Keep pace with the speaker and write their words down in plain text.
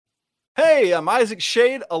Hey, I'm Isaac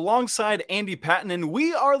Shade alongside Andy Patton, and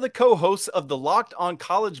we are the co hosts of the Locked On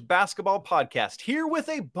College Basketball Podcast, here with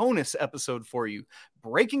a bonus episode for you,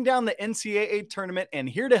 breaking down the NCAA tournament and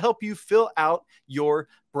here to help you fill out your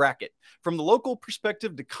bracket. From the local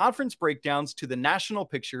perspective to conference breakdowns to the national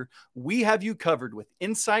picture, we have you covered with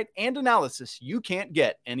insight and analysis you can't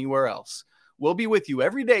get anywhere else. We'll be with you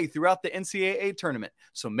every day throughout the NCAA tournament,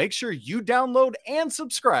 so make sure you download and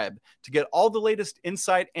subscribe to get all the latest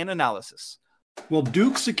insight and analysis. Well,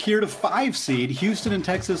 Duke secured a 5 seed. Houston and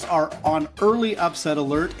Texas are on early upset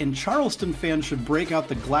alert, and Charleston fans should break out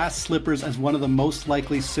the glass slippers as one of the most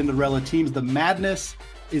likely Cinderella teams. The madness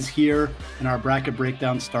is here, and our bracket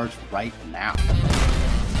breakdown starts right now.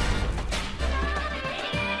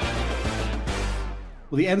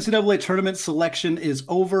 Well, the NCAA tournament selection is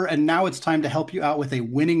over, and now it's time to help you out with a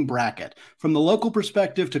winning bracket. From the local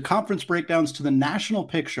perspective to conference breakdowns to the national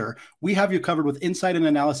picture, we have you covered with insight and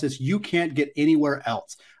analysis you can't get anywhere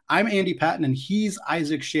else. I'm Andy Patton, and he's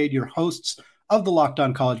Isaac Shade, your hosts of the Locked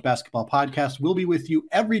On College Basketball Podcast. We'll be with you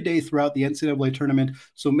every day throughout the NCAA tournament,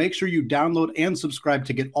 so make sure you download and subscribe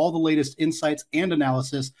to get all the latest insights and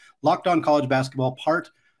analysis. Locked On College Basketball,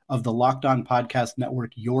 part of the Locked On Podcast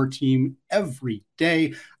Network, your team every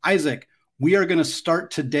day. Isaac, we are going to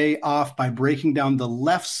start today off by breaking down the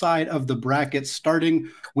left side of the bracket, starting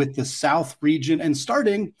with the South region and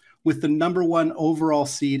starting with the number one overall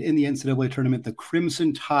seed in the NCAA tournament, the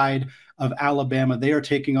Crimson Tide of Alabama. They are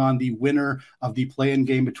taking on the winner of the play-in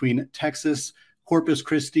game between Texas, Corpus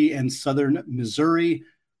Christi, and Southern Missouri.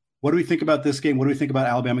 What do we think about this game? What do we think about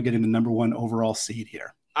Alabama getting the number one overall seed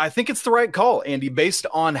here? I think it's the right call, Andy. Based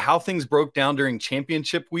on how things broke down during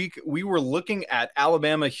championship week, we were looking at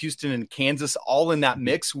Alabama, Houston, and Kansas all in that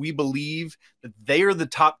mix. We believe that they are the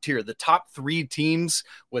top tier, the top three teams,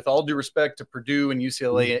 with all due respect to Purdue and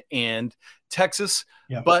UCLA and Texas.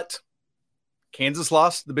 Yeah. But Kansas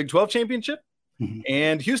lost the Big 12 championship,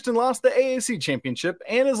 and Houston lost the AAC championship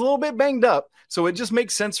and is a little bit banged up. So it just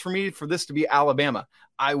makes sense for me for this to be Alabama.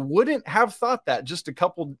 I wouldn't have thought that just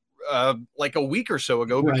like a week or so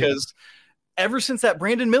ago, because ever since that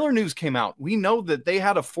Brandon Miller news came out, we know that they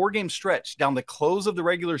had a 4-game stretch down the close of the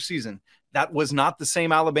regular season. That was not the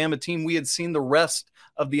same Alabama team we had seen the rest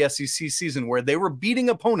of the SEC season, where they were beating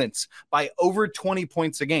opponents by over 20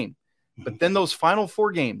 points a game. But then those final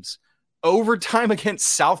 4 games, overtime against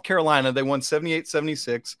South Carolina, they won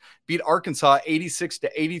 78-76, beat Arkansas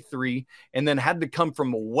 86-83, and then had to come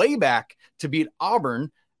from way back to beat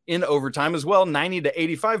Auburn in overtime as well,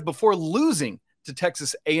 90-85, before losing to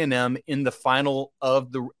Texas A&M in the final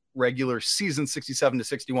of the regular season,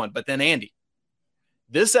 67-61. But then, Andy,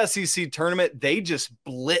 this SEC tournament, they just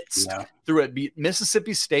blitzed through it, beat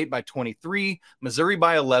Mississippi State by 23, Missouri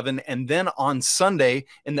by 11, and then on Sunday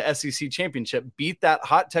in the SEC championship, beat that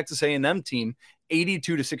hot Texas A&M team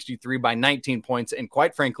 82-63 by 19 points. And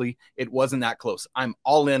quite frankly, it wasn't that close. I'm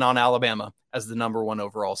all in on Alabama as the number one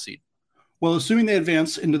overall seed. Well, assuming they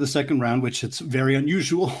advance into the second round, which it's very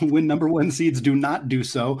unusual when number one seeds do not do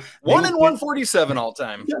so. 1-147 all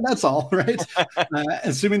time. Yeah, that's all, right?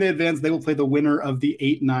 Assuming they advance, they will play the winner of the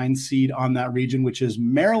 8-9 seed on that region, which is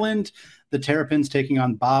Maryland. The Terrapins taking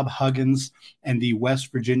on Bob Huggins and the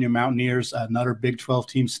West Virginia Mountaineers, another Big 12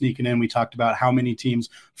 team sneaking in. We talked about how many teams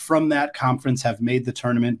from that conference have made the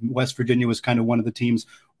tournament. West Virginia was kind of one of the teams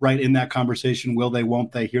right in that conversation. Will they,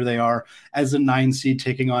 won't they? Here they are as a 9 seed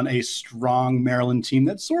taking on a strong Maryland team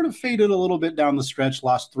that sort of faded a little bit down the stretch,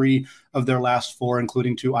 lost 3 of their last 4,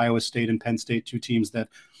 including to Iowa State and Penn State, 2 teams that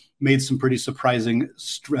made some pretty surprising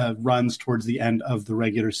runs towards the end of the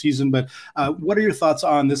regular season. But what are your thoughts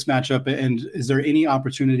on this matchup? And is there any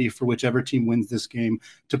opportunity for whichever team wins this game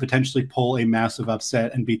to potentially pull a massive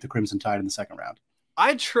upset and beat the Crimson Tide in the second round?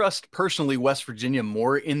 I trust personally West Virginia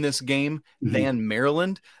more in this game than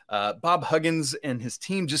Maryland. Bob Huggins and his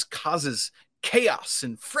team just causes chaos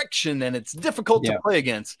and friction, and it's difficult to play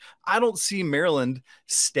against. I don't see Maryland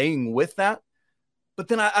staying with that. But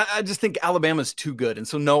then I just think Alabama's too good. And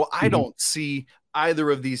so, no, I don't see either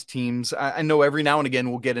of these teams. I know every now and again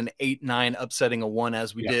we'll get an 8-9 upsetting a 1,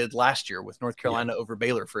 as we did last year with North Carolina over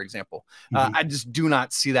Baylor, for example. I just do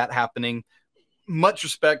not see that happening. Much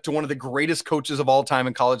respect to one of the greatest coaches of all time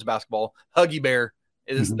in college basketball, Huggy Bear.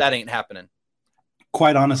 That ain't happening.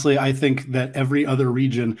 Quite honestly, I think that every other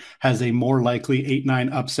region has a more likely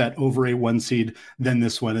 8-9 upset over a 1 seed than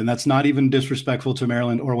this one. And that's not even disrespectful to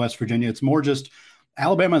Maryland or West Virginia. It's more just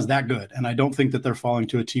Alabama is that good, and I don't think that they're falling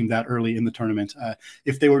to a team that early in the tournament.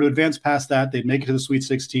 If they were to advance past that, they'd make it to the Sweet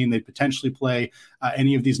 16. They'd potentially play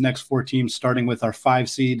any of these next 4 teams, starting with our 5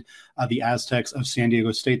 seed, the Aztecs of San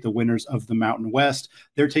Diego State, the winners of the Mountain West.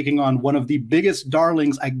 They're taking on one of the biggest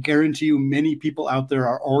darlings. I guarantee you many people out there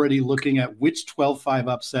are already looking at which 12-5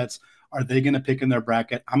 upsets are they going to pick in their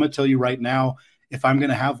bracket. I'm going to tell you right now, if I'm going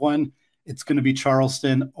to have one, it's going to be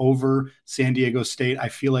Charleston over San Diego State. I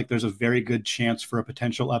feel like there's a very good chance for a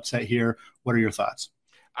potential upset here. What are your thoughts?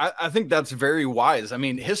 I think that's very wise. I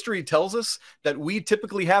mean, history tells us that we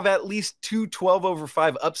typically have at least 2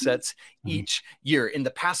 12-over-5 upsets each year. In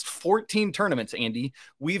the past 14 tournaments, Andy,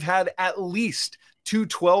 we've had at least 1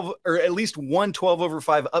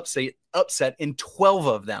 12-over-5 upset in 12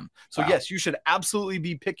 of them. So yes, you should absolutely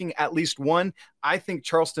be picking at least one. I think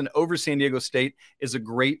Charleston over San Diego State is a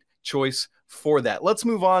great choice for that. Let's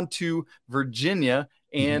move on to Virginia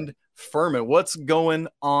and Furman. What's going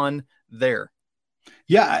on there?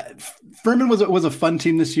 Yeah, Furman was a fun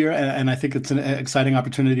team this year, and I think it's an exciting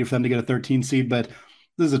opportunity for them to get a 13 seed, but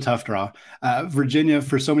this is a tough draw. Virginia,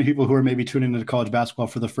 for so many people who are maybe tuning into college basketball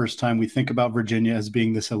for the first time, we think about Virginia as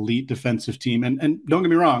being this elite defensive team. And don't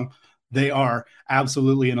get me wrong, they are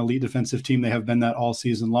absolutely an elite defensive team. They have been that all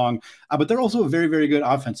season long, but they're also a very, very good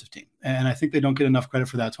offensive team. And I think they don't get enough credit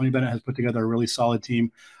for that. Tony Bennett has put together a really solid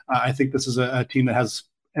team. I think this is a team that has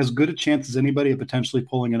as good a chance as anybody of potentially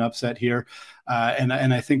pulling an upset here. And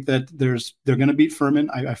I think that they're going to beat Furman.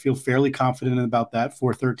 I feel fairly confident about that.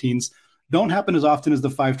 4-13s don't happen as often as the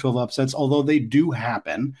 5-12 upsets, although they do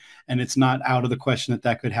happen. And it's not out of the question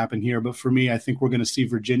that could happen here. But for me, I think we're going to see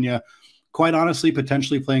Virginia, quite honestly,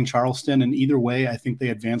 potentially playing Charleston. And either way, I think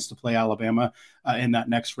they advance to play Alabama in that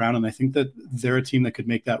next round. And I think that they're a team that could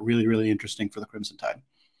make that really, really interesting for the Crimson Tide.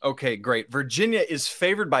 Okay, great. Virginia is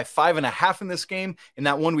favored by 5.5 in this game. In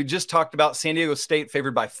that one we just talked about, San Diego State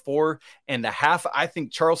favored by 4.5. I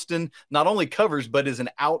think Charleston not only covers, but is an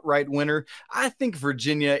outright winner. I think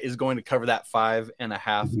Virginia is going to cover that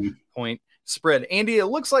 5.5 point spread. Andy, it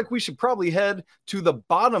looks like we should probably head to the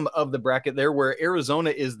bottom of the bracket there, where Arizona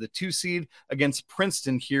is the 2 seed against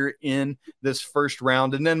Princeton here in this first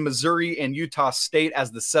round. And then Missouri and Utah State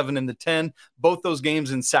as the 7 and the 10, both those games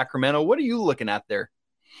in Sacramento. What are you looking at there?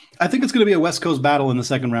 I think it's going to be a West Coast battle in the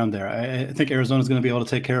second round there. I think Arizona is going to be able to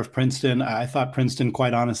take care of Princeton. I thought Princeton,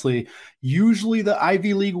 quite honestly, usually the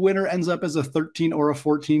Ivy League winner ends up as a 13 or a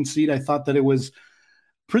 14 seed. I thought that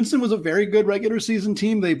Princeton was a very good regular season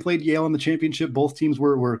team. They played Yale in the championship. Both teams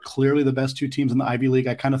were clearly the best 2 teams in the Ivy League.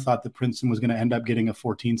 I kind of thought that Princeton was going to end up getting a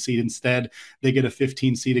 14 seed. Instead, they get a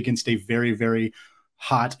 15 seed against a very, very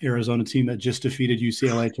hot Arizona team that just defeated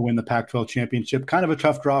UCLA to win the Pac-12 championship. Kind of a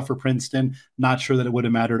tough draw for Princeton. Not sure that it would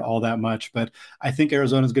have mattered all that much, but I think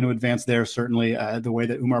Arizona is going to advance there. Certainly the way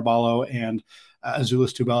that Umar Ballo and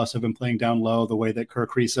Azuolas Tubelis have been playing down low, the way that Kerr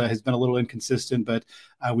Kriisa has been a little inconsistent, but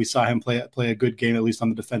we saw him play a good game, at least on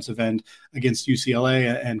the defensive end against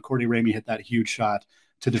UCLA, and Courtney Ramey hit that huge shot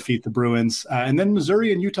to defeat the Bruins. And then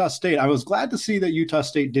Missouri and Utah State. I was glad to see that Utah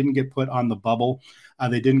State didn't get put on the bubble.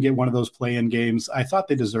 They didn't get one of those play-in games. I thought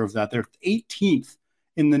they deserved that. They're 18th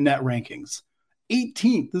in the net rankings.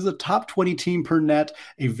 18th. This is a top 20 team per net,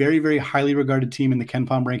 a very, very highly regarded team in the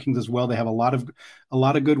KenPom rankings as well. They have a lot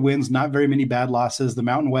of good wins, not very many bad losses. The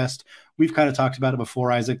Mountain West, we've kind of talked about it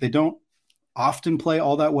before, Isaac. They don't often play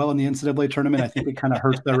all that well in the NCAA tournament. I think it kind of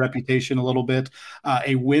hurts their reputation a little bit.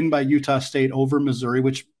 A win by Utah State over Missouri,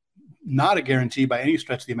 which not a guarantee by any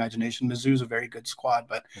stretch of the imagination. Mizzou's a very good squad,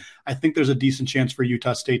 but I think there's a decent chance for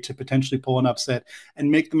Utah State to potentially pull an upset and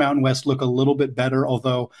make the Mountain West look a little bit better,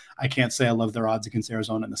 although I can't say I love their odds against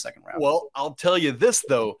Arizona in the second round. Well, I'll tell you this,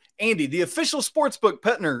 though. Andy, the official sportsbook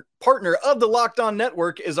partner of the Locked On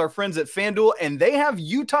Network is our friends at FanDuel, and they have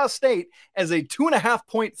Utah State as a 2.5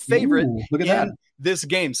 point favorite in this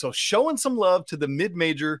game. So showing some love to the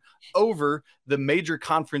mid-major over the major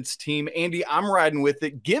conference team. Andy, I'm riding with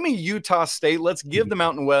it. Give me Utah State. Let's give the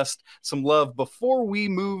Mountain West some love before we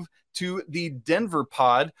move to the Denver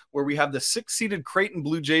pod, where we have the 6-seeded Creighton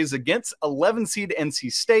Blue Jays against 11-seed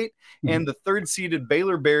NC State and the 3rd-seeded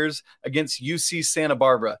Baylor Bears against UC Santa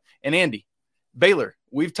Barbara. And Andy, Baylor,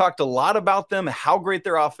 we've talked a lot about them, how great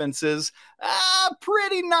their offense is.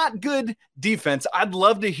 Pretty not good defense. I'd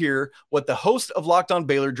love to hear what the host of Locked On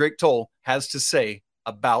Baylor, Drake Toll, has to say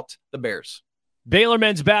about the Bears. Baylor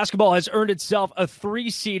men's basketball has earned itself a 3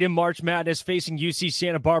 seed in March Madness, facing UC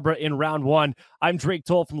Santa Barbara in round 1. I'm Drake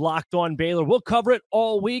Toll from Locked On Baylor. We'll cover it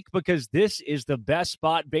all week because this is the best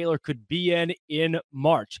spot Baylor could be in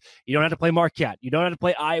March. You don't have to play Marquette. You don't have to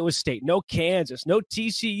play Iowa State. No Kansas. No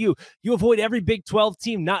TCU. You avoid every Big 12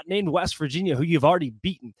 team not named West Virginia, who you've already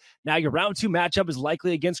beaten. Now your round 2 matchup is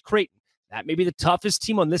likely against Creighton. That may be the toughest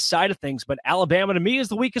team on this side of things, but Alabama, to me, is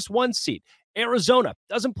the weakest 1 seed. Arizona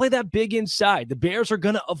doesn't play that big inside. The Bears are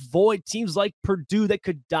going to avoid teams like Purdue that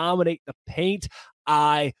could dominate the paint.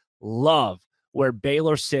 I love where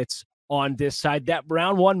Baylor sits on this side. That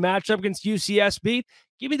round 1 matchup against UCSB,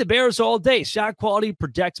 give me the Bears all day. Shot quality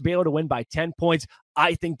projects Baylor to win by 10 points.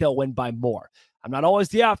 I think they'll win by more. I'm not always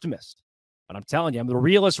the optimist, but I'm telling you, I'm the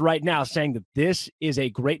realist right now, saying that this is a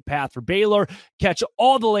great path for Baylor. Catch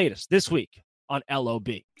all the latest this week on LOB.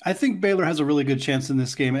 I think Baylor has a really good chance in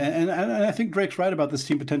this game. And I think Drake's right about this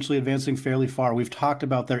team potentially advancing fairly far. We've talked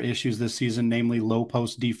about their issues this season, namely low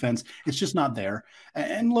post defense. It's just not there.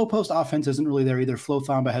 And low post offense isn't really there either. Flo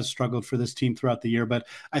Thamba has struggled for this team throughout the year, but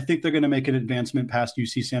I think they're going to make an advancement past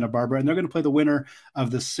UC Santa Barbara, and they're going to play the winner of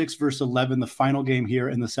the 6 versus 11, the final game here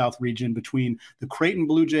in the South region between the Creighton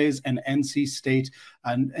Blue Jays and NC State.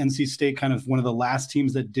 NC State, kind of one of the last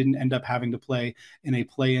teams that didn't end up having to play in a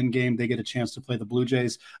play-in game. They get a chance to play the Blue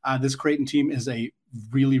Jays. This Creighton team is a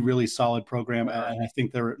really, really solid program, and I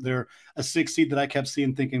think they're a 6 seed that I kept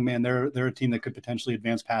seeing, thinking, man, they're a team that could potentially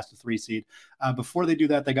advance past a 3 seed. Before they do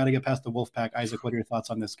that, they got to get past the Wolfpack. Isaac, what are your thoughts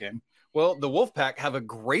on this game? Well, the Wolfpack have a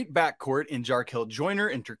great backcourt in Jarkel Joyner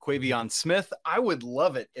and Terquavion Smith. I would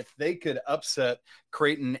love it if they could upset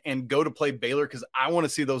Creighton and go to play Baylor, because I want to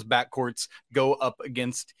see those backcourts go up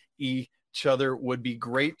against each other. Would be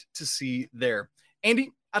great to see there.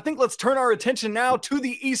 Andy, I think let's turn our attention now to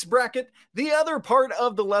the East bracket, the other part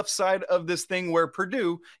of the left side of this thing where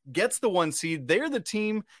Purdue gets the 1 seed. They're the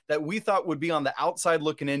team that we thought would be on the outside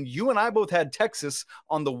looking in. You and I both had Texas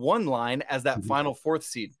on the 1 line as that final 4th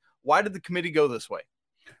seed. Why did the committee go this way?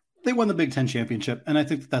 They won the Big Ten championship, and I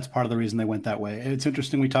think that's part of the reason they went that way. It's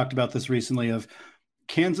interesting. We talked about this recently of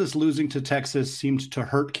Kansas losing to Texas seemed to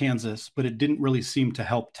hurt Kansas, but it didn't really seem to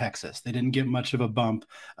help Texas. They didn't get much of a bump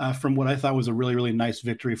from what I thought was a really, really nice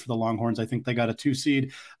victory for the Longhorns. I think they got a 2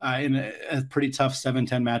 seed in a pretty tough 7-10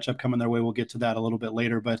 matchup coming their way. We'll get to that a little bit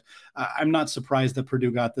later, but I'm not surprised that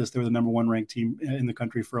Purdue got this. They were the number 1 ranked team in the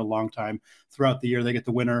country for a long time. Throughout the year, they get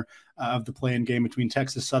the winner of the play-in game between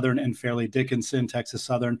Texas Southern and Fairleigh Dickinson. Texas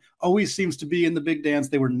Southern always seems to be in the big dance.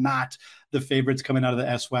 They were not the favorites coming out of the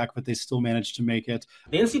SWAC, but they still managed to make it.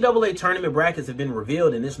 The NCAA tournament brackets have been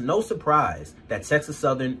revealed, and it's no surprise that Texas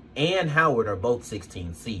Southern and Howard are both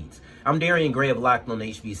 16 seeds. I'm Darian Gray of Locked On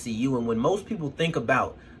HBCU, and when most people think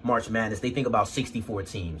about March Madness, they think about 64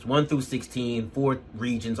 teams, 1 through 16, 4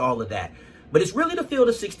 regions, all of that. But it's really the field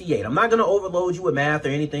of 68. I'm not going to overload you with math or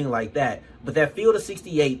anything like that, but that field of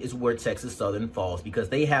 68 is where Texas Southern falls, because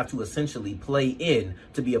they have to essentially play in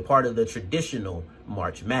to be a part of the traditional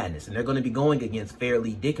March Madness. And they're going to be going against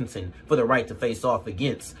Fairleigh Dickinson for the right to face off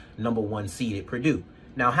against number 1 seeded Purdue.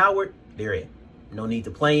 Now, Howard, they're in. No need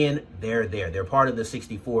to play in. They're there. They're part of the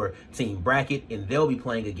 64-team bracket, and they'll be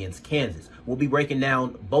playing against Kansas. We'll be breaking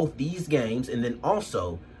down both these games and then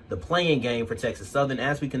also the play-in game for Texas Southern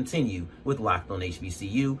as we continue with Locked On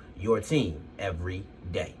HBCU, your team every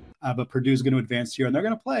day. But Purdue's going to advance here, and they're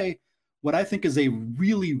going to play what I think is a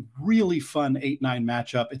really, really fun 8-9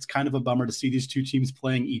 matchup. It's kind of a bummer to see these 2 teams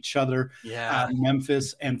playing each other. Yeah.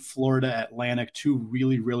 Memphis and Florida Atlantic, 2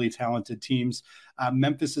 really, really talented teams.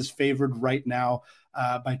 Memphis is favored right now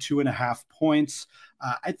by 2.5 points.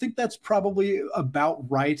 I think that's probably about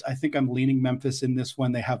right. I think I'm leaning Memphis in this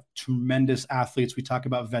one. They have tremendous athletes. We talk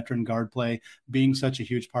about veteran guard play being such a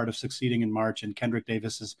huge part of succeeding in March, and Kendrick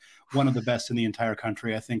Davis is one of the best in the entire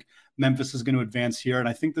country. I think Memphis is going to advance here, and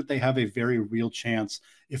I think that they have a very real chance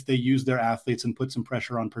if they use their athletes and put some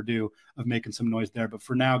pressure on Purdue of making some noise there. But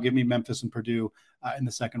for now, give me Memphis and Purdue in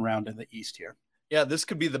the second round in the East here. Yeah, this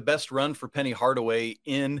could be the best run for Penny Hardaway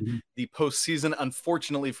in the postseason.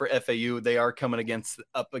 Unfortunately for FAU, they are coming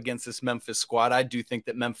up against this Memphis squad. I do think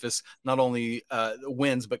that Memphis not only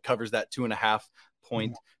wins, but covers that 2.5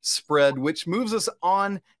 point spread, which moves us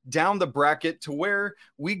on down the bracket to where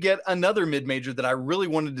we get another mid-major that I really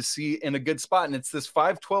wanted to see in a good spot. And it's this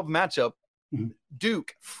 5-12 matchup.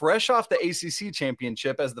 Duke, fresh off the ACC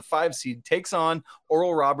championship as the 5 seed, takes on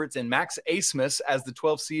Oral Roberts and Max Abmas as the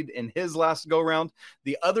 12 seed in his last go-round.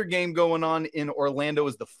 The other game going on in Orlando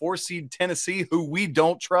is the 4 seed Tennessee, who we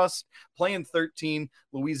don't trust, playing 13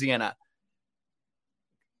 Louisiana.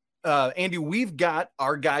 Andy, we've got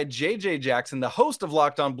our guy JJ Jackson, the host of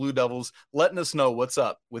Locked On Blue Devils, letting us know what's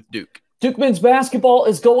up with Duke. Duke men's basketball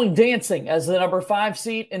is going dancing as the number 5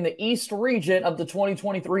 seed in the East region of the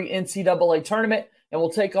 2023 NCAA tournament and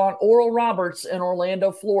will take on Oral Roberts in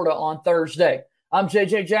Orlando, Florida on Thursday. I'm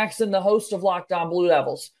JJ Jackson, the host of Locked On Blue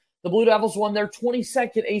Devils. The Blue Devils won their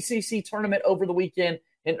 22nd ACC tournament over the weekend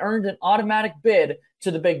and earned an automatic bid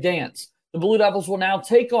to the Big Dance. The Blue Devils will now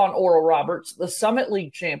take on Oral Roberts, the Summit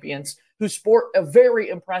League champions, who sport a very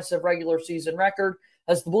impressive regular season record,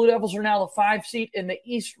 as the Blue Devils are now the 5 seed in the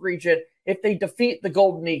East region. If they defeat the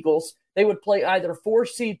Golden Eagles, they would play either 4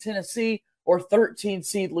 seed Tennessee or 13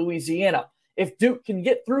 seed Louisiana. If Duke can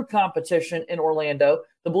get through competition in Orlando,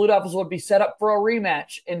 the Blue Devils would be set up for a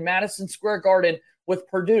rematch in Madison Square Garden with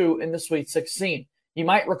Purdue in the Sweet 16. You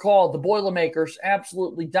might recall the Boilermakers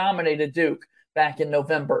absolutely dominated Duke back in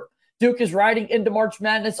November. Duke is riding into March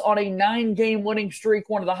Madness on a 9-game winning streak,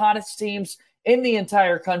 one of the hottest teams in the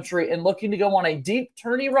entire country, and looking to go on a deep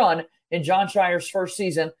tourney run in Jon Scheyer's first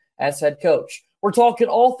season as head coach. We're talking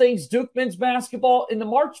all things Duke men's basketball in the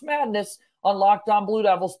March Madness on Locked On Blue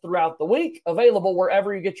Devils throughout the week, available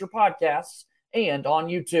wherever you get your podcasts and on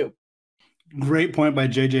YouTube. Great point by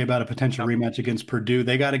JJ about a potential rematch against Purdue.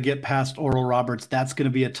 They got to get past Oral Roberts. That's going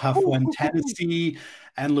to be a tough one. Tennessee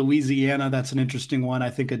and Louisiana, that's an interesting one.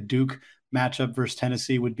 I think a Duke matchup versus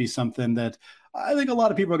Tennessee would be something that I think a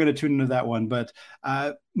lot of people are going to tune into that one. But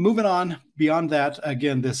moving on beyond that,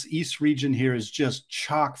 again, this East region here is just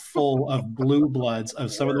chock full of blue bloods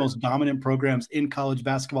of some of the most dominant programs in college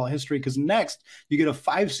basketball history. Because next, you get a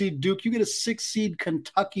 5-seed Duke, you get a 6-seed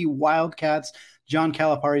Kentucky Wildcats. John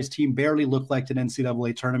Calipari's team barely looked like an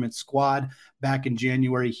NCAA tournament squad back in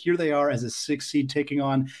January. Here they are as a 6 seed taking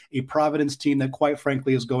on a Providence team that, quite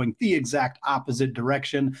frankly, is going the exact opposite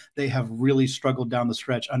direction. They have really struggled down the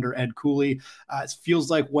stretch under Ed Cooley. It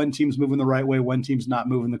feels like one team's moving the right way, one team's not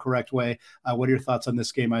moving the correct way. What are your thoughts on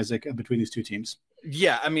this game, Isaac, between these two teams?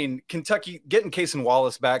 Yeah, I mean, Kentucky getting Case and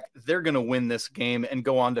Wallace back, they're going to win this game and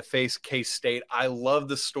go on to face K-State. I love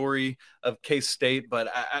the story of K-State, but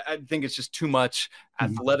I think it's just too much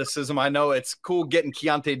athleticism. I know it's cool getting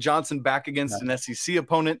Keontae Johnson back against an SEC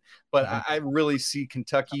opponent, but I really see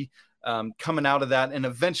Kentucky coming out of that. And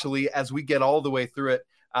eventually, as we get all the way through it,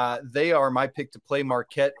 they are my pick to play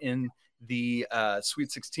Marquette in the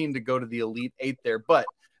Sweet 16 to go to the Elite 8 there. But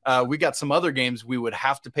we got some other games we would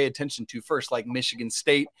have to pay attention to first, like Michigan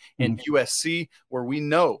State and USC, where we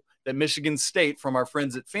know that Michigan State, from our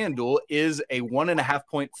friends at FanDuel, is a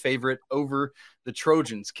 1.5-point favorite over the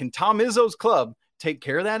Trojans. Can Tom Izzo's club take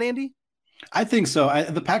care of that, Andy? I think so.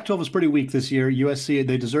 The Pac-12 was pretty weak this year. USC,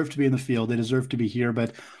 they deserve to be in the field. They deserve to be here,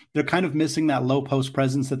 but they're kind of missing that low post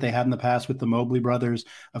presence that they had in the past with the Mobley brothers.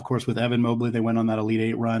 Of course, with Evan Mobley, they went on that Elite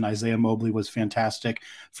 8 run. Isaiah Mobley was fantastic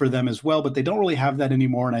for them as well, but they don't really have that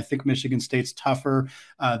anymore. And I think Michigan State's tougher.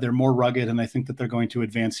 They're more rugged, and I think that they're going to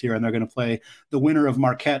advance here, and they're going to play the winner of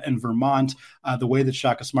Marquette and Vermont. The way that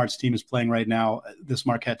Shaka Smart's team is playing right now, this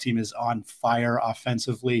Marquette team is on fire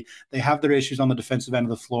offensively. They have their issues on the defensive end of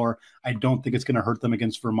the floor. I don't think it's going to hurt them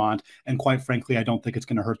against Vermont. And quite frankly, I don't think it's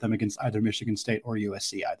going to hurt them against either Michigan State or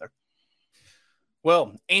USC either.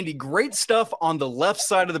 Well, Andy, great stuff on the left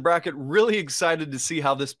side of the bracket. Really excited to see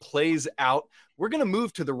how this plays out. We're going to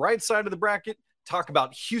move to the right side of the bracket, talk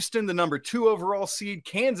about Houston, the number 2 overall seed,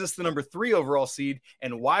 Kansas, the number 3 overall seed,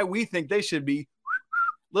 and why we think they should be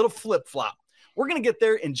little flip-flop. We're going to get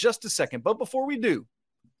there in just a second. But before we do,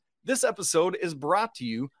 this episode is brought to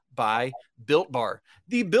you by Built Bar.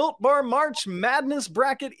 The Built Bar March Madness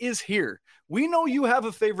bracket is here. We know you have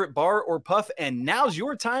a favorite bar or puff, and now's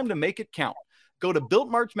your time to make it count. Go to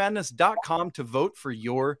BuiltMarchMadness.com to vote for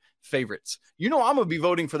your favorites. You know I'm going to be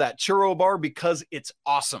voting for that churro bar because it's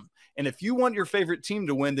awesome. And if you want your favorite team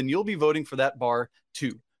to win, then you'll be voting for that bar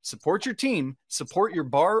too. Support your team, support your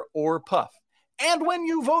bar or puff. And when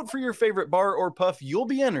you vote for your favorite bar or puff, you'll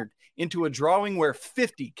be entered into a drawing where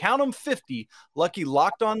 50, count them 50, lucky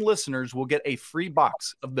Locked On listeners will get a free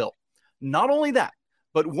box of Built. Not only that,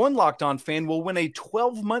 but one Locked On fan will win a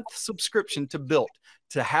 12-month subscription to Built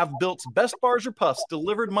to have Built's best bars or puffs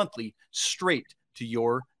delivered monthly straight to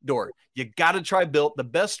your door. You got to try Built, the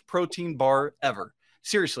best protein bar ever.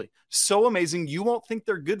 Seriously, so amazing you won't think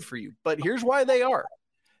they're good for you, but here's why they are.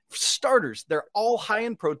 For starters, they're all high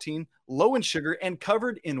in protein, low in sugar, and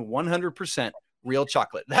covered in 100% real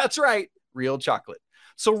chocolate. That's right, real chocolate.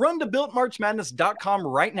 So run to BuiltMarchMadness.com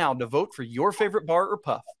right now to vote for your favorite bar or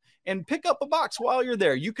puff. And pick up a box while you're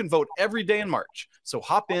there. You can vote every day in March. So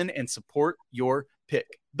hop in and support your pick.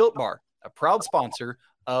 Built Bar, a proud sponsor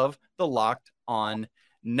of the Locked On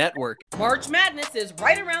Network. March Madness is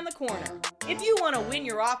right around the corner. If you want to win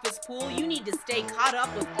your office pool, you need to stay caught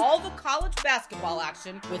up with all the college basketball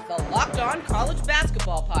action with the Locked On College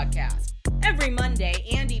Basketball Podcast. Every Monday,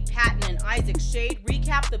 Andy Patton and Isaac Shade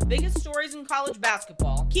recap the biggest stories in college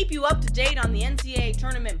basketball, keep you up to date on the NCAA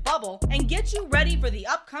tournament bubble, and get you ready for the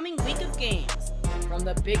upcoming week of games. From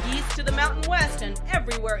the Big East to the Mountain West and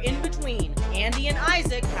everywhere in between, Andy and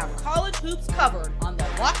Isaac have college hoops covered on the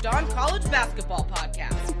Locked On College Basketball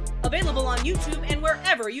Podcast. Available on YouTube and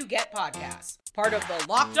wherever you get podcasts. Part of the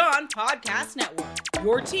Locked On Podcast Network.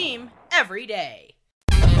 Your team every day.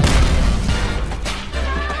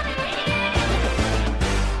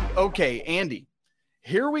 Okay, Andy,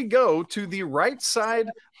 here we go to the right side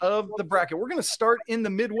of the bracket. We're going to start in the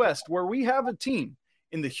Midwest, where we have a team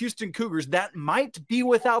in the Houston Cougars that might be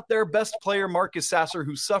without their best player, Marcus Sasser,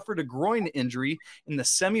 who suffered a groin injury in the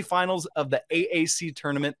semifinals of the AAC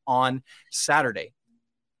tournament on Saturday.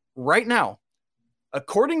 Right now,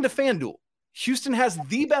 according to FanDuel, Houston has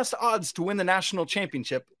the best odds to win the national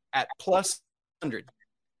championship at plus 100.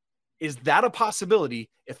 Is that a possibility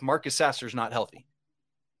if Marcus Sasser's not healthy?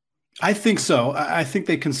 I think so. I think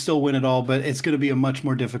they can still win it all, but it's going to be a much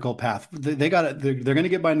more difficult path. They got it. They're going to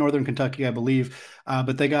get by Northern Kentucky, I believe,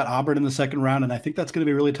 but they got Auburn in the second round, and I think that's going to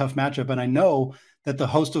be a really tough matchup. And I know that the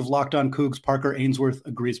host of Locked On Cougs, Parker Ainsworth,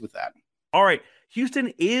 agrees with that. All right,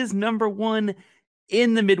 Houston is number one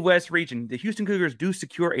in the Midwest region. The Houston Cougars do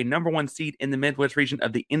secure a number one seed in the Midwest region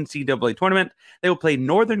of the NCAA tournament. They will play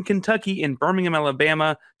Northern Kentucky in Birmingham,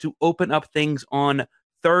 Alabama to open up things on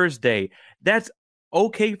Thursday. That's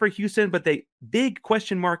okay for Houston, but the big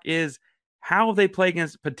question mark is how they play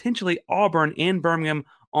against potentially Auburn in Birmingham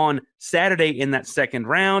on Saturday in that second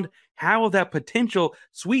round. How will that potential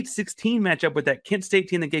Sweet 16 matchup with that Kent State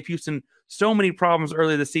team that gave Houston so many problems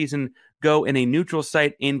earlier this season go in a neutral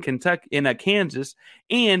site in Kentucky, in Kansas?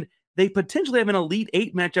 And they potentially have an Elite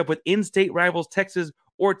Eight matchup with in-state rivals Texas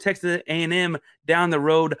or Texas A&M down the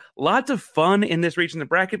road. Lots of fun in this region of the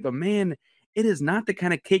bracket, but man, it is not the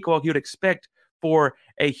kind of cakewalk you'd expect for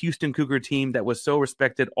a Houston Cougar team that was so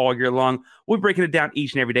respected all year long. We're breaking it down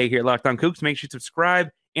each and every day here at Locked On Cougs. Make sure you subscribe.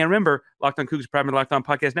 And remember, Locked On Cougs, primary Locked On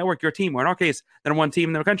Podcast Network, your team, or in our case, the number one team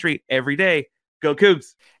in the country every day. Go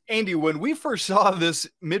Cougs. Andy, when we first saw this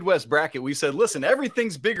Midwest bracket, we said, listen,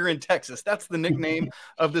 everything's bigger in Texas. That's the nickname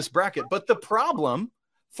of this bracket. But the problem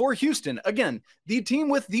for Houston, again, the team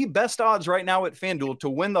with the best odds right now at FanDuel to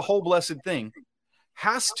win the whole blessed thing,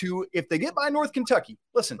 has to, if they get by North Kentucky,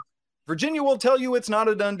 listen, Virginia will tell you it's not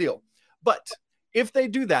a done deal. But if they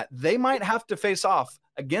do that, they might have to face off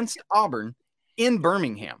against Auburn in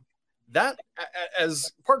Birmingham. That,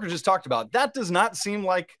 as Parker just talked about, that does not seem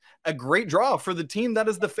like a great draw for the team that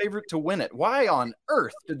is the favorite to win it. Why on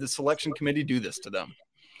earth did the selection committee do this to them?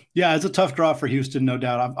 Yeah, it's a tough draw for Houston, no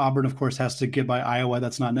doubt. Auburn, of course, has to get by Iowa.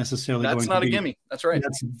 That's not necessarily That's going not to be a gimme. That's right.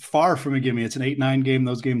 That's far from a gimme. It's an 8-9 game.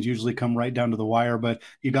 Those games usually come right down to the wire, but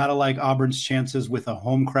you got to like Auburn's chances with a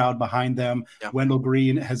home crowd behind them. Yeah. Wendell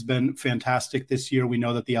Green has been fantastic this year. We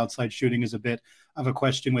know that the outside shooting is a bit of a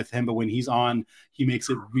question with him, but when he's on, he makes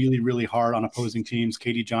it really, really hard on opposing teams.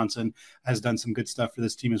 Katie Johnson has done some good stuff for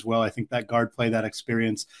this team as well. I think that guard play, that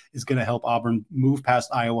experience is going to help Auburn move past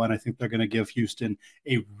Iowa, and I think they're going to give Houston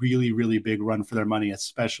a really, really big run for their money,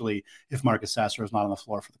 especially if Marcus Sasser is not on the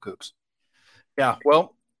floor for the Cougs. Yeah,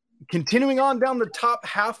 well, continuing on down the top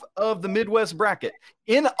half of the Midwest bracket,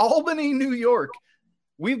 in Albany, New York,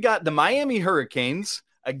 we've got the Miami Hurricanes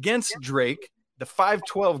against Drake, the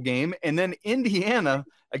 5-12 game, and then Indiana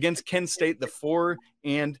against Kent State, the 4-13.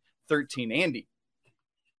 Andy,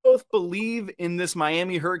 both believe in this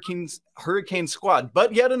Miami Hurricane squad,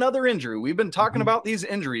 but yet another injury. We've been talking about these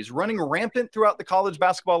injuries running rampant throughout the college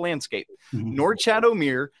basketball landscape. Norchad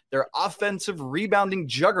Omier, their offensive rebounding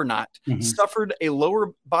juggernaut, suffered a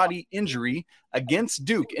lower body injury against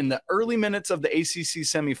Duke in the early minutes of the ACC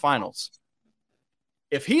semifinals.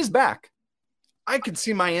 If he's back, I could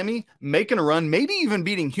see Miami making a run, maybe even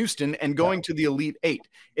beating Houston and going to the Elite Eight.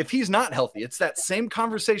 If he's not healthy, it's that same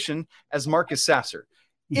conversation as Marcus Sasser.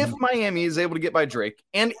 If Miami is able to get by Drake,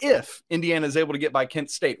 and if Indiana is able to get by Kent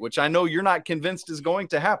State, which I know you're not convinced is going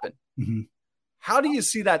to happen, how do you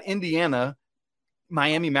see that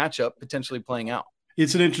Indiana-Miami matchup potentially playing out?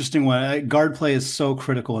 It's an interesting one. Guard play is so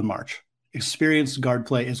critical in March. Experienced guard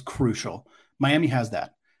play is crucial. Miami has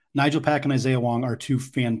that. Nigel Pack and Isaiah Wong are two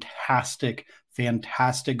fantastic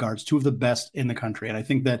guards, two of the best in the country. And I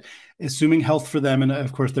think that assuming health for them, and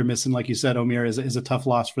of course they're missing, like you said, Omier is a tough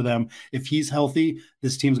loss for them. If he's healthy,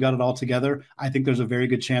 this team's got it all together. I think there's a very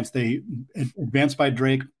good chance they advance by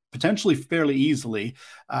Drake, potentially fairly easily.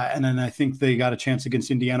 And then I think they got a chance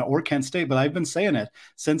against Indiana or Kent State, but I've been saying it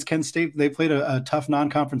since Kent State, they played a tough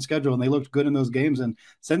non-conference schedule and they looked good in those games. And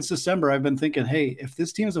since December, I've been thinking, hey, if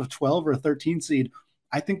this team is a 12 or a 13 seed,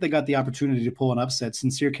 I think they got the opportunity to pull an upset.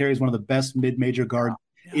 Sincere Carry is one of the best mid-major guards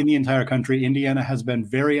in the entire country. Indiana has been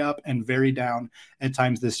very up and very down at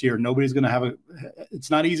times this year. Nobody's going to have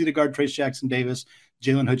it's not easy to guard Trace Jackson Davis.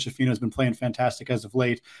 Jalen Hood-Schifino has been playing fantastic as of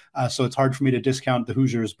late. So it's hard for me to discount the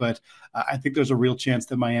Hoosiers, but I think there's a real chance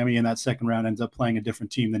that Miami in that second round ends up playing a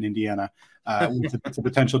different team than Indiana with the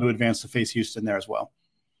potential to advance to face Houston there as well.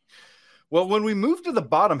 Well, when we move to the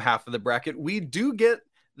bottom half of the bracket, we do get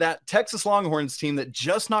that Texas Longhorns team that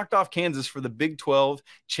just knocked off Kansas for the Big 12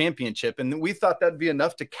 championship. And we thought that'd be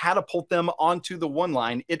enough to catapult them onto the one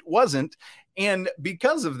line. It wasn't. And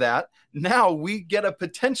because of that, now we get a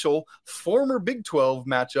potential former Big 12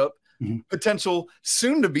 matchup, potential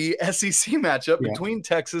soon to be SEC matchup between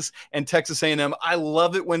Texas and Texas A&M. I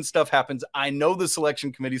love it when stuff happens. I know the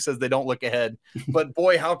selection committee says they don't look ahead, but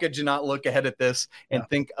boy, how could you not look ahead at this and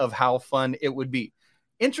think of how fun it would be?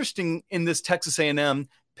 Interesting in this Texas A&M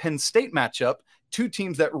Penn State matchup, two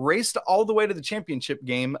teams that raced all the way to the championship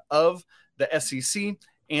game of the SEC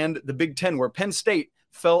and the Big Ten, where Penn State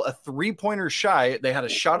fell a three-pointer shy. They had a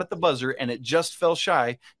shot at the buzzer, and it just fell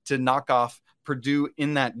shy to knock off Purdue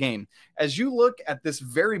in that game. As you look at this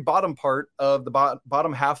very bottom part of the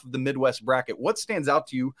bottom half of the Midwest bracket, what stands out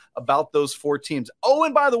to you about those four teams? Oh,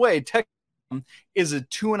 and by the way, Texas is a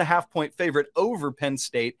 2.5-point favorite over Penn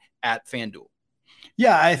State at FanDuel.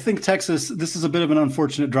 Yeah, I think Texas, this is a bit of an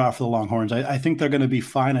unfortunate draw for the Longhorns. I think they're going to be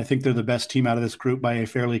fine. I think they're the best team out of this group by a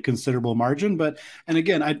fairly considerable margin. But, and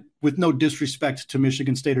again, with no disrespect to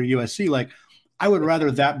Michigan State or USC, like I would rather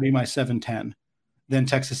that be my 7-10 than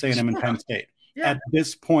Texas A&M and Penn State. Yeah. At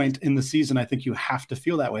this point in the season, I think you have to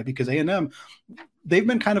feel that way because A&M, they've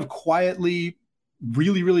been kind of quietly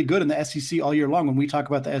really, really good in the SEC all year long. When we talk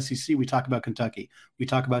about the SEC, we talk about Kentucky, we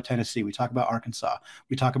talk about Tennessee, we talk about Arkansas,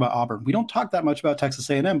 we talk about Auburn. We don't talk that much about Texas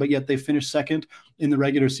A&M, but yet they finished second in the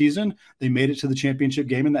regular season. They made it to the championship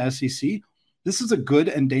game in the SEC. This is a good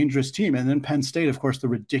and dangerous team. And then Penn State, of course, the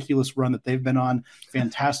ridiculous run that they've been on.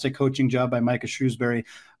 Fantastic coaching job by Micah Shrewsbury.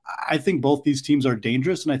 I think both these teams are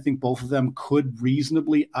dangerous, and I think both of them could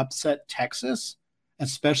reasonably upset Texas,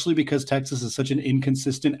 especially because Texas is such an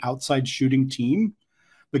inconsistent outside shooting team.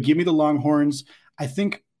 But give me the Longhorns. I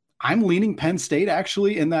think I'm leaning Penn State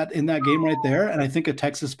actually in that game right there. And I think a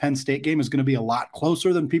Texas-Penn State game is going to be a lot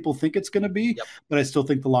closer than people think it's going to be. Yep. But I still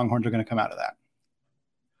think the Longhorns are going to come out of that.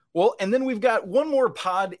 Well, and then we've got one more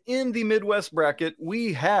pod in the Midwest bracket.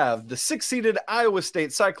 We have the 6-seeded Iowa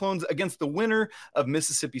State Cyclones against the winner of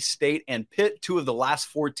Mississippi State and Pitt, two of the last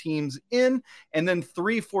four teams in. And then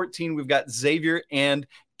 3-14, we've got Xavier and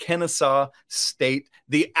Kennesaw State,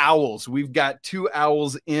 the Owls. We've got two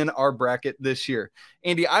Owls in our bracket this year.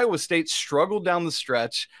 Andy, Iowa State struggled down the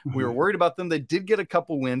stretch. We were worried about them. They did get a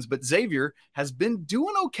couple wins, but Xavier has been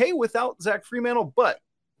doing okay without Zach Fremantle. But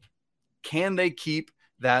can they keep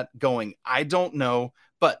that going? I don't know,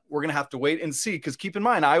 but we're going to have to wait and see, because keep in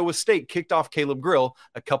mind, Iowa State kicked off Caleb Grill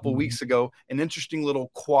a couple weeks ago. An interesting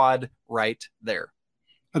little quad right there.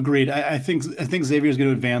 Agreed. I think Xavier is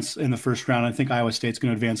going to advance in the first round. I think Iowa State's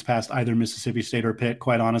going to advance past either Mississippi State or Pitt,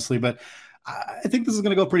 quite honestly. But I think this is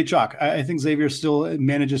going to go pretty chalk. I think Xavier still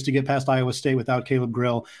manages to get past Iowa State without Caleb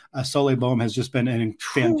Grill. Soleil Bohm has just been a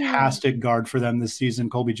fantastic guard for them this season.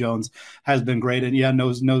 Colby Jones has been great. And yeah,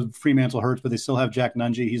 no Fremantle hurts, but they still have Jack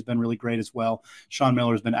Nungy. He's been really great as well. Sean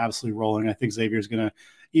Miller has been absolutely rolling. I think Xavier's going to,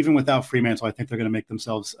 even without Fremantle, I think they're going to make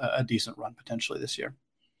themselves a decent run potentially this year.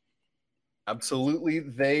 Absolutely,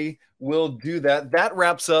 they will do that. That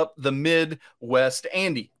wraps up the Midwest.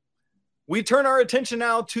 Andy, we turn our attention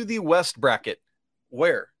now to the West bracket,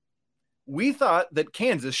 where we thought that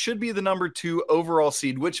Kansas should be the number 2 overall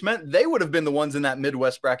seed, which meant they would have been the ones in that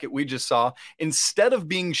Midwest bracket we just saw, instead of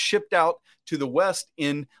being shipped out to the West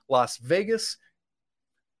in Las Vegas.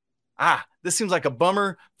 This seems like a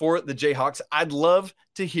bummer for the Jayhawks. I'd love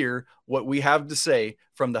to hear what we have to say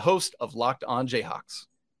from the host of Locked On Jayhawks.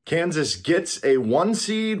 Kansas gets a 1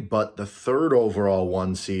 seed, but the 3rd overall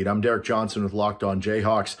 1 seed. I'm Derek Johnson with Locked On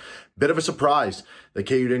Jayhawks. Bit of a surprise that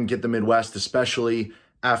KU didn't get the Midwest, especially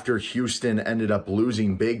after Houston ended up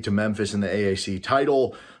losing big to Memphis in the AAC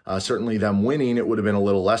title. Certainly them winning, it would have been a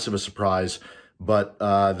little less of a surprise. But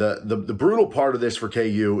the brutal part of this for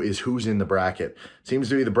KU is who's in the bracket. Seems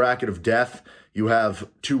to be the bracket of death. You have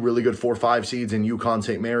 2 really good 4-5 seeds in UConn,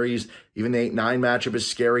 St. Mary's. Even the 8-9 matchup is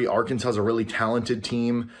scary. Arkansas is a really talented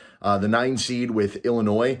team. The 9 seed with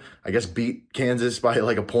Illinois, I guess, beat Kansas by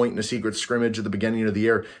like a point in a secret scrimmage at the beginning of the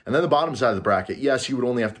year. And then the bottom side of the bracket, yes, you would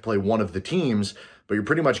only have to play one of the teams, but you're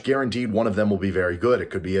pretty much guaranteed one of them will be very good. It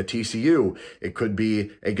could be a TCU. It could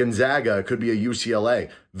be a Gonzaga. It could be a UCLA.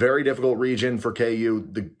 Very difficult region for KU.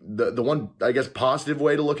 The one, I guess, positive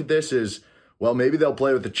way to look at this is Well, maybe they'll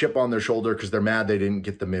play with a chip on their shoulder because they're mad they didn't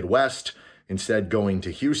get the Midwest, instead going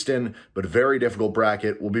to Houston, but a very difficult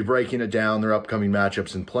bracket. We'll be breaking it down, their upcoming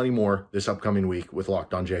matchups, and plenty more this upcoming week with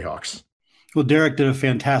Locked On Jayhawks. Well, Derek did a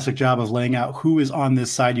fantastic job of laying out who is on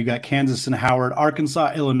this side. You got Kansas and Howard.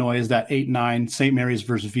 Arkansas, Illinois is that 8-9. St. Mary's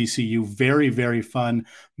versus VCU. Very, very fun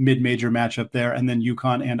mid-major matchup there. And then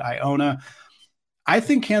UConn and Iona. I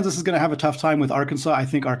think Kansas is going to have a tough time with Arkansas. I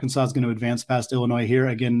think Arkansas is going to advance past Illinois here.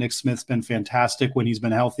 Again, Nick Smith's been fantastic when he's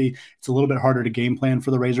been healthy. It's a little bit harder to game plan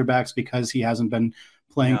for the Razorbacks because he hasn't been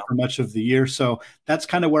playing for much of the year. So that's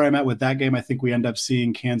kind of where I'm at with that game. I think we end up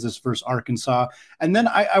seeing Kansas versus Arkansas. And then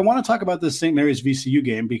I want to talk about this St. Mary's VCU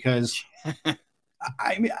game because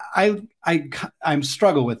I'm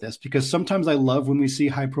struggle with this because sometimes I love when we see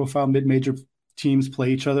high profile mid-major teams play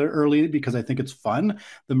each other early because I think it's fun.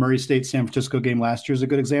 The Murray State San Francisco game last year is a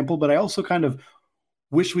good example, but I also kind of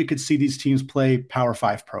wish we could see these teams play Power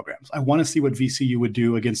 5 programs. I want to see what VCU would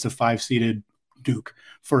do against a 5-seeded Duke,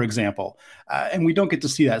 for example. And we don't get to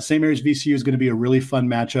see that. St. Mary's VCU is going to be a really fun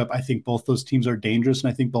matchup. I think both those teams are dangerous,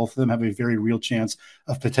 and I think both of them have a very real chance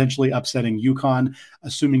of potentially upsetting UConn,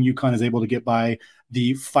 assuming UConn is able to get by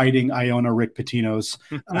the fighting Iona Rick Pitino's.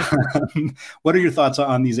 What are your thoughts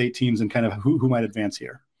on these 8 teams and kind of who might advance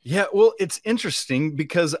here? Yeah, well, it's interesting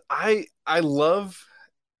because I love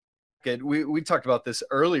we talked about this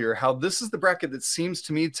earlier, how this is the bracket that seems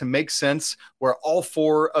to me to make sense where all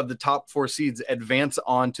 4 of the top 4 seeds advance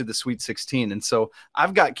on to the Sweet 16. And so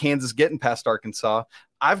I've got Kansas getting past Arkansas.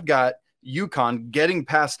 I've got UConn getting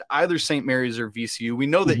past either St. Mary's or VCU. We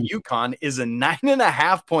know that UConn is a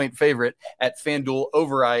 9.5-point favorite at FanDuel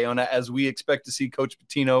over Iona, as we expect to see Coach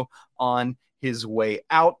Pitino on his way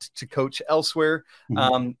out to coach elsewhere.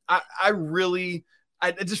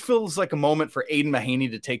 It just feels like a moment for Aiden Mahaney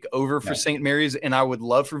to take over for St. Mary's, and I would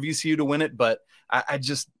love for VCU to win it, but I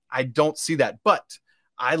don't see that. But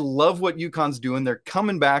I love what UConn's doing. They're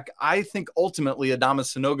coming back. I think ultimately Adama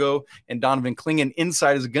Sanogo and Donovan Clingan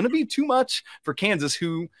inside is going to be too much for Kansas,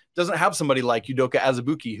 who doesn't have somebody like Udoka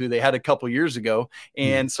Azubuike, who they had a couple years ago.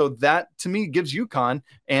 And so that, to me, gives UConn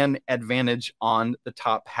an advantage on the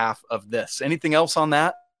top half of this. Anything else on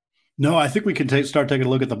that? No, I think we can start taking a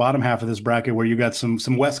look at the bottom half of this bracket where you got some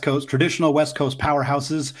West Coast, traditional West Coast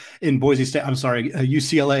powerhouses in Boise State. I'm sorry,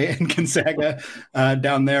 UCLA and Gonzaga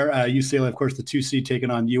down there. UCLA, of course, the 2 seed taking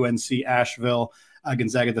on UNC Asheville.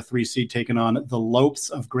 Gonzaga, the 3 seed taking on the Lopes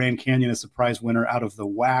of Grand Canyon, a surprise winner out of the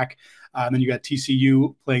WAC. And then you got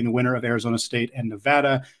TCU playing the winner of Arizona State and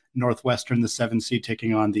Nevada. Northwestern, the 7 seed,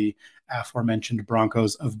 taking on the aforementioned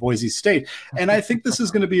Broncos of Boise State. And I think this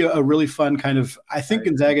is going to be a really fun kind of, I think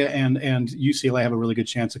Gonzaga and UCLA have a really good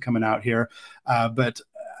chance of coming out here. But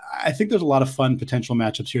I think there's a lot of fun potential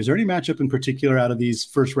matchups here. Is there any matchup in particular out of these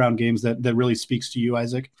first round games that really speaks to you,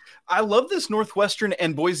 Isaac? I love this Northwestern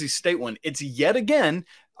and Boise State one. It's yet again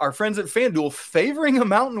our friends at FanDuel favoring a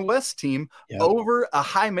Mountain West team over a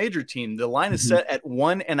high major team. The line is set at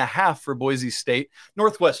 1.5 for Boise State.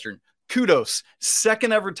 Northwestern, kudos.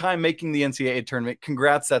 Second ever time making the NCAA tournament.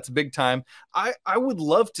 Congrats. That's big time. I would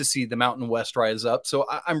love to see the Mountain West rise up. So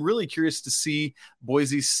I'm really curious to see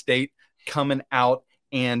Boise State coming out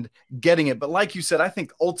and getting it. But like you said, I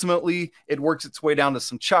think ultimately it works its way down to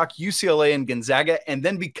some chalk, UCLA and Gonzaga. And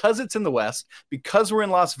then because it's in the West, because we're in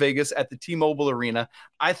Las Vegas at the T-Mobile Arena,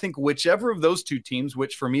 I think whichever of those 2 teams,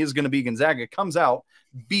 which for me is going to be Gonzaga, comes out,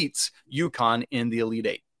 beats UConn in the Elite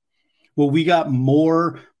 8. Well, we got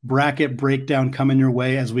more bracket breakdown coming your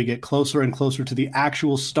way as we get closer and closer to the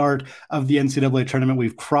actual start of the NCAA tournament.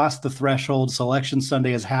 We've crossed the threshold. Selection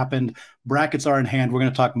Sunday has happened. Brackets are in hand. We're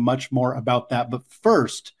going to talk much more about that. But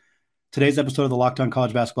first, today's episode of the Locked On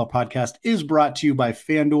College Basketball Podcast is brought to you by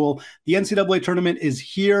FanDuel. The NCAA tournament is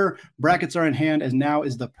here. Brackets are in hand, and now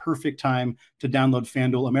is the perfect time to download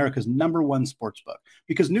FanDuel, America's #1 sportsbook,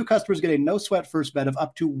 because new customers get a no-sweat first bet of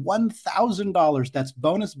up to $1,000. That's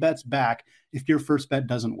bonus bets back if your first bet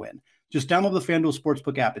doesn't win. Just download the FanDuel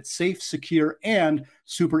Sportsbook app. It's safe, secure, and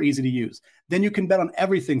super easy to use. Then you can bet on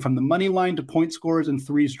everything from the money line to point scores and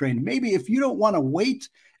threes drained. Maybe if you don't want to wait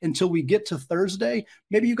until we get to Thursday,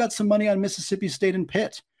 maybe you got some money on Mississippi State and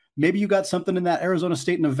Pitt. Maybe you got something in that Arizona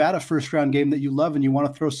State Nevada first round game that you love and you want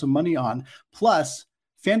to throw some money on. Plus,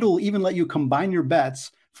 FanDuel will even let you combine your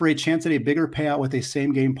bets for a chance at a bigger payout with a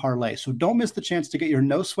same game parlay. So don't miss the chance to get your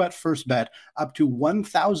no sweat first bet up to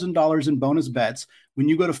 $1,000 in bonus bets when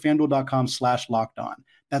you go to FanDuel.com/lockedon.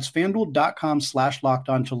 That's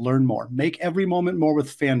FanDuel.com/lockedon to learn more. Make every moment more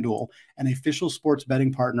with FanDuel, an official sports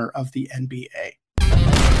betting partner of the NBA.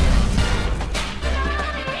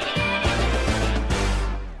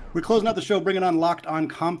 We're closing out the show, bringing on Locked On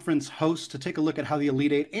Conference hosts to take a look at how the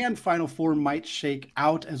Elite Eight and Final Four might shake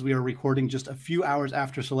out as we are recording just a few hours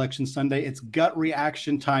after Selection Sunday. It's gut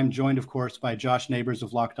reaction time, joined, of course, by Josh Neighbors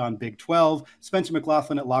of Locked On Big 12, Spencer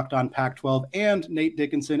McLaughlin at Locked On Pac-12, and Nate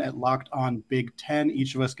Dickinson at Locked On Big 10.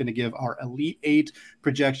 Each of us going to give our Elite Eight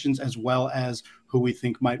projections as well as who we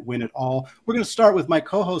think might win it all. We're going to start with my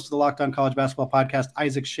co-host of the Locked On College Basketball Podcast,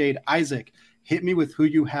 Isaac Shade. Isaac, hit me with who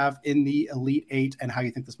you have in the Elite Eight and how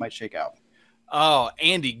you think this might shake out. Oh,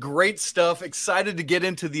 Andy, great stuff. Excited to get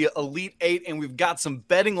into the Elite Eight, and we've got some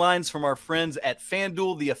betting lines from our friends at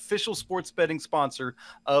FanDuel, the official sports betting sponsor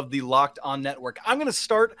of the Locked On Network. I'm going to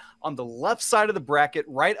start on the left side of the bracket,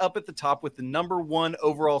 right up at the top with the number 1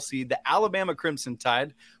 overall seed, the Alabama Crimson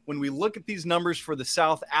Tide. When we look at these numbers for the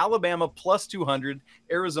South, Alabama plus 200,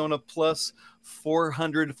 Arizona plus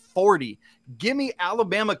 440. Give me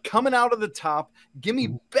Alabama coming out of the top. Give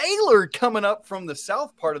me Baylor coming up from the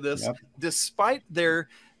south part of this, despite their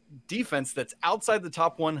defense that's outside the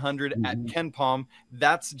top 100 at KenPom.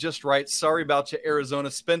 That's just right. Sorry about you,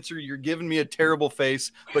 Arizona. Spencer, you're giving me a terrible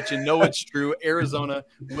face, but you know it's true. Arizona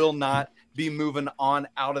will not be moving on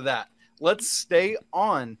out of that. Let's stay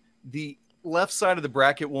on the left side of the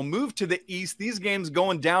bracket. We'll move to the east. These games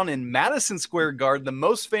going down in Madison Square Garden, the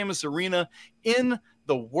most famous arena in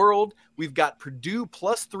the world. We've got Purdue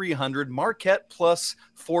plus 300, Marquette plus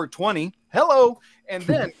 420. Hello. And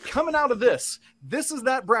then coming out of this is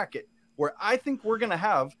that bracket where I think we're going to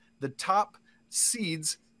have the top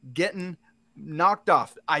seeds getting knocked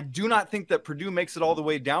off. I do not think that Purdue makes it all the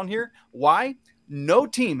way down here. Why? No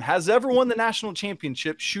team has ever won the national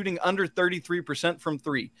championship shooting under 33% from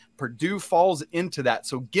three. Purdue falls into that.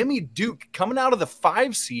 So give me Duke coming out of the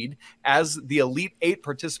 5 seed as the Elite Eight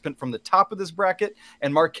participant from the top of this bracket,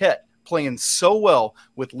 and Marquette playing so well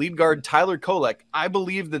with lead guard Tyler Kolek. I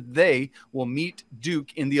believe that they will meet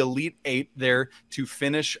Duke in the Elite Eight there to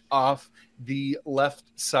finish off the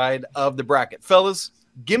left side of the bracket. Fellas,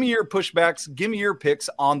 give me your pushbacks. Give me your picks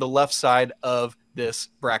on the left side of this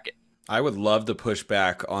bracket. I would love to push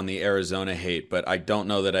back on the Arizona hate, but I don't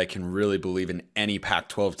know that I can really believe in any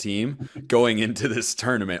Pac-12 team going into this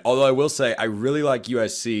tournament. Although I will say I really like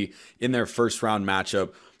USC in their first round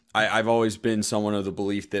matchup. I've always been someone of the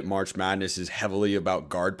belief that March Madness is heavily about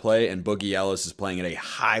guard play, and Boogie Ellis is playing at a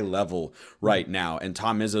high level right now. And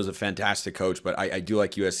Tom Izzo is a fantastic coach, but I do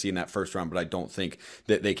like USC in that first round, but I don't think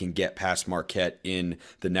that they can get past Marquette in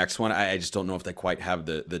the next one. I just don't know if they quite have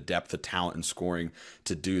the depth of talent and scoring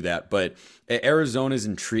to do that. But Arizona is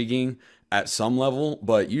intriguing at some level,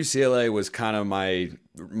 but UCLA was kind of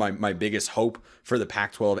my biggest hope for the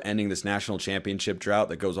Pac-12 ending this national championship drought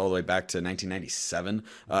that goes all the way back to 1997.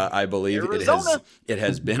 I believe it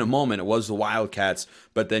has been a moment. It was the Wildcats,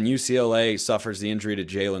 but then UCLA suffers the injury to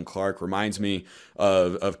Jalen Clark. Reminds me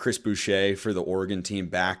of Chris Boucher for the Oregon team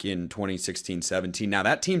back in 2016-17. Now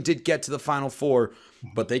that team did get to the Final Four,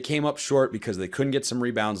 but they came up short because they couldn't get some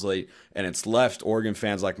rebounds late, and it's left Oregon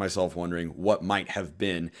fans like myself wondering what might have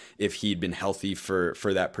been if he'd been healthy for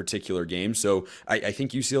that particular game. So I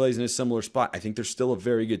think UCLA is in a similar spot. I think they're still a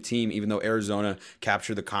very good team, even though Arizona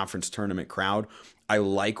captured the conference tournament crowd. I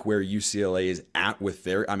like where UCLA is at with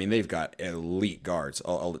they've got elite guards,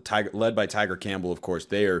 led by Tiger Campbell, of course.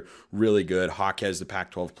 They are really good. Hawkes, the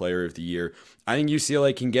Pac-12 Player of the Year. I think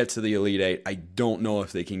UCLA can get to the Elite Eight. I don't know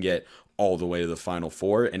if they can get all the way to the Final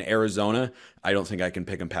Four. And Arizona, I don't think I can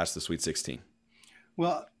pick them past the Sweet 16.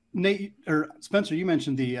 Well, Nate or Spencer, you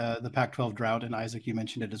mentioned the Pac-12 drought, and Isaac, you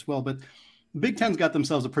mentioned it as well. But Big Ten's got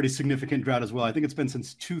themselves a pretty significant drought as well. I think it's been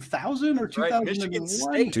since 2000 or 2001. Michigan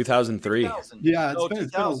State. 2003. 2000. Yeah, it's been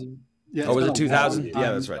 2000. Was it 2000?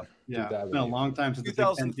 Yeah, that's right. Yeah, it's been a long time since the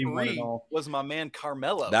Big Ten team won it 2003 all. was my man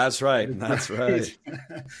Carmelo. That's right. That's right.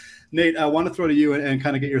 Nate, I want to throw to you and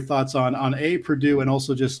kind of get your thoughts on Purdue, and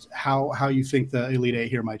also just how you think the Elite Eight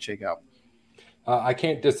here might shake out. I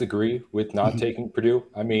can't disagree with not taking Purdue.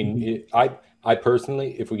 I mean, I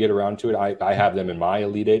personally, if we get around to it, I have them in my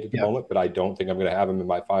Elite Eight at the moment, but I don't think I'm going to have them in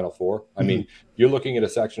my Final Four. I mean, you're looking at a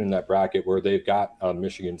section in that bracket where they've got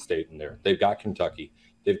Michigan State in there. They've got Kentucky.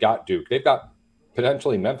 They've got Duke. They've got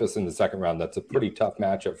potentially Memphis in the second round. That's a pretty tough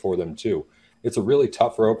matchup for them, too. It's a really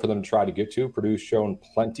tough road for them to try to get to. Purdue's shown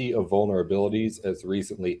plenty of vulnerabilities as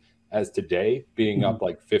recently as today, being up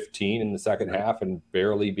like 15 in the second half and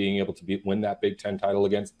barely being able to win that Big Ten title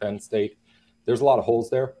against Penn State. There's a lot of holes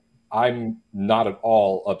there. I'm not at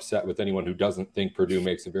all upset with anyone who doesn't think Purdue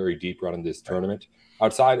makes a very deep run in this tournament.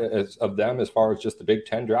 Outside of them, as far as just the Big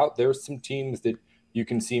Ten drought, there's some teams that you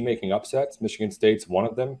can see making upsets. Michigan State's one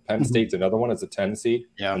of them. Penn State's another one as a 10 seed.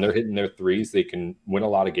 Yeah. And they're hitting their threes. They can win a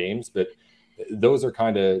lot of games, but those are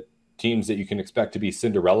kind of teams that you can expect to be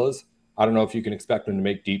Cinderellas. I don't know if you can expect them to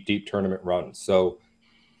make deep tournament runs. So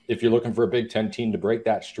if you're looking for a Big Ten team to break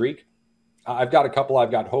that streak, I've got a couple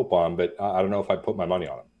I've got hope on, but I don't know if I'd put my money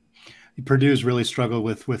on them. Purdue's really struggled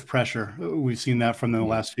with pressure. We've seen that from the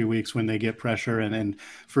last few weeks when they get pressure. And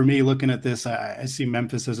for me, looking at this, I see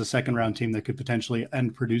Memphis as a second-round team that could potentially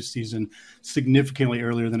end Purdue's season significantly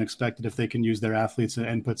earlier than expected if they can use their athletes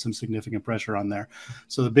and put some significant pressure on there.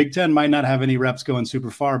 So the Big Ten might not have any reps going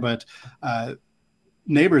super far, but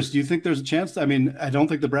Neighbors, do you think there's a chance? I mean, I don't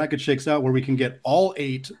think the bracket shakes out where we can get all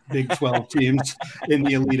 8 Big 12 teams in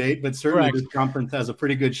the Elite Eight, but certainly this conference has a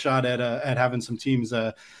pretty good shot at having some teams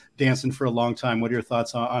dancing for a long time. What are your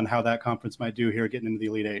thoughts on how that conference might do here getting into the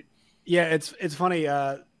Elite Eight? Yeah, it's funny.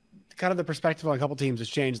 Kind of the perspective on a couple teams has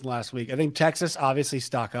changed in the last week. I think Texas obviously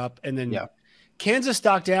stock up, and then Kansas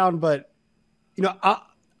stock down. But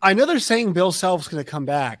I know they're saying Bill Self's going to come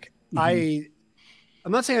back. Mm-hmm.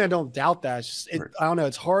 I'm not saying I don't doubt that. It's just, I don't know.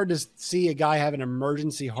 It's hard to see a guy have an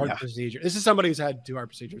emergency heart procedure. This is somebody who's had 2 heart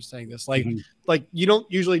procedures saying this. Like, like you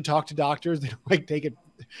don't usually talk to doctors. They don't like take it.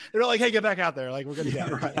 They're like, hey, get back out there. Like, we're going to get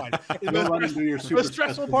fine. The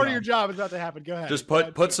stressful part of your job is about to happen. Go ahead. Just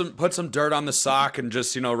put some dirt on the sock and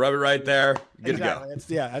just, rub it right there. Good to go.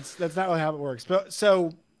 That's not really how it works. But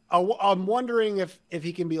so I'm wondering if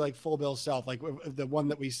he can be like full Bill Self, like the one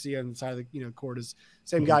that we see on the side of the court is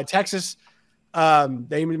same guy. Texas. They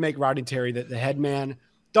aim to make Rodney Terry the head man.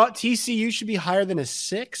 Thought TCU should be higher than a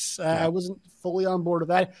 6. I wasn't fully on board with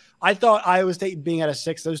that. I thought Iowa State being at a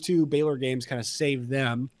 6, those 2 Baylor games kind of saved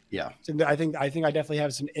them. Yeah. So I think I definitely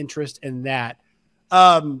have some interest in that.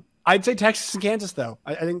 I'd say Texas and Kansas though.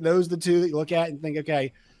 I think those are the 2 that you look at and think,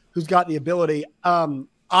 okay, who's got the ability?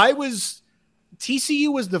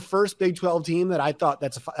 TCU was the first Big 12 team that I thought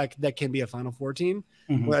that can be a Final Four team,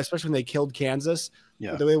 especially when they killed Kansas.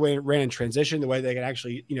 Yeah. The way they ran in transition, the way they can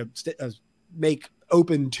actually, make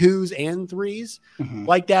open 2s and 3s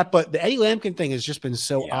like that. But the Eddie Lampkin thing has just been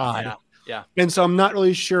so odd. Yeah. And so I'm not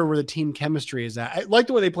really sure where the team chemistry is at. I like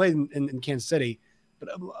the way they played in Kansas City, but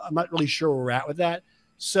I'm not really sure where we're at with that.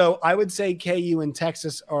 So I would say KU and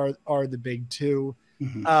Texas are the big 2.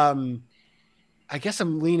 I guess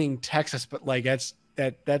I'm leaning Texas, but like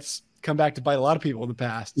that's come back to bite a lot of people in the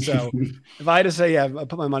past. So if I had to say, I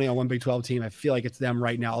put my money on one Big 12 team, I feel like it's them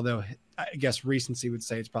right now. Although I guess recency would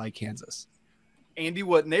say it's probably Kansas. Andy,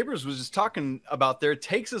 what Neighbors was just talking about there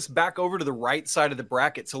takes us back over to the right side of the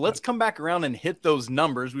bracket. So let's come back around and hit those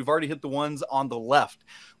numbers. We've already hit the ones on the left.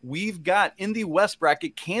 We've got in the West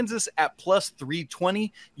bracket, Kansas at plus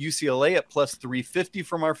 320, UCLA at plus 350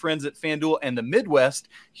 from our friends at FanDuel, and the Midwest,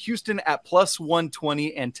 Houston at plus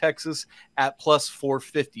 120 and Texas at plus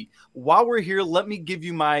 450. While we're here, let me give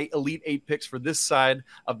you my Elite 8 picks for this side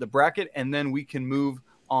of the bracket, and then we can move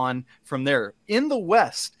on from there. In the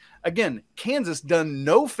West, again, Kansas done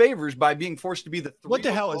no favors by being forced to be the 3. What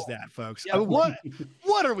the hell is that, folks? I mean,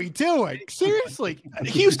 what are we doing? Seriously,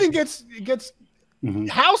 Houston gets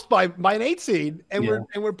housed by an 8 seed, and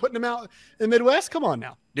we're putting them out in the Midwest. Come on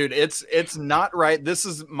now, dude. It's not right. This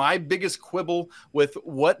is my biggest quibble with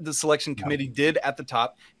what the selection committee did at the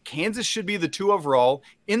top. Kansas should be the 2 overall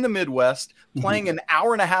in the Midwest, playing an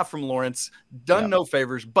hour and a half from Lawrence. Done no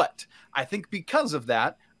favors, but I think because of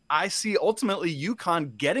that, I see ultimately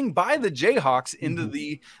UConn getting by the Jayhawks into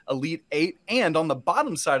the Elite 8. And on the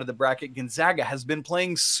bottom side of the bracket, Gonzaga has been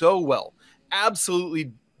playing so well.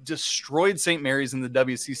 Absolutely destroyed St. Mary's in the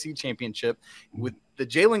WCC championship with the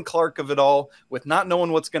Jalen Clark of it all, with not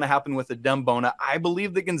knowing what's going to happen with the Dembona. I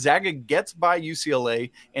believe that Gonzaga gets by UCLA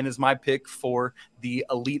and is my pick for the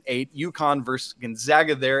Elite 8, UConn versus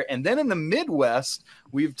Gonzaga there. And then in the Midwest,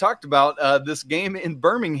 we've talked about this game in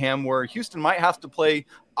Birmingham where Houston might have to play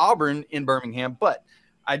Auburn in Birmingham, but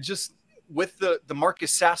I just, with the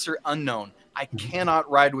Marcus Sasser unknown, I cannot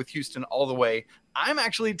ride with Houston all the way. I'm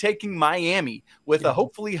actually taking Miami with a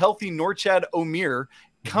hopefully healthy Norchad Omier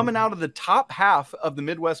coming out of the top half of the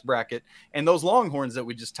Midwest bracket. And those Longhorns that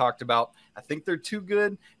we just talked about, I think they're too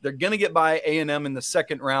good. They're going to get by A&M in the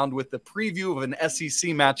second round with the preview of an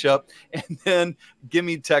SEC matchup. And then give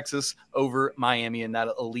me Texas over Miami in that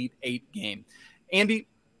Elite 8 game. Andy,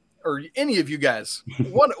 or any of you guys,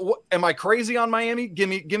 what am I crazy on Miami? Give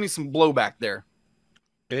me some blowback there.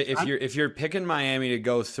 If you're picking Miami to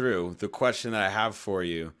go through, the question that I have for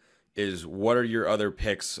you is, what are your other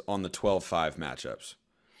picks on the 12-5 matchups?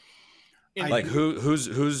 Like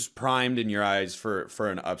who's primed in your eyes for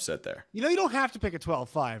an upset there? You don't have to pick a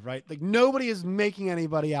 12-5, right? Like nobody is making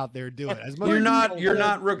anybody out there do it.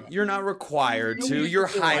 You're not required to. You're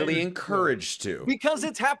highly encouraged to. Because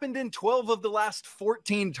it's happened in 12 of the last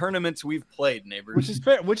 14 tournaments we've played, neighbors.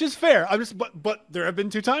 Which is fair. But there have been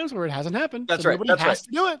 2 times where it hasn't happened. That's so right. Nobody has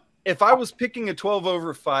to do it. If I was picking a 12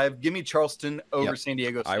 over 5, give me Charleston over San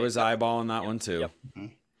Diego State. I was eyeballing that one too. Yep. Mm-hmm.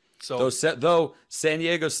 Though San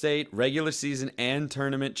Diego State regular season and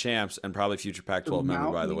tournament champs and probably future Pac-12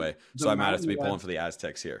 member, by the way. So I might have to be pulling for the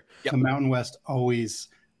Aztecs here. Yep. The Mountain West always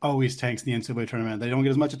tanks the NCAA tournament. They don't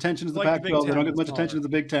get as much attention as the Pac-12. They don't get as much attention as the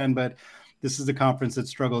Big Ten, but this is the conference that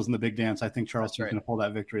struggles in the big dance. I think Charleston's going to pull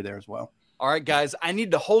that victory there as well. All right, guys, I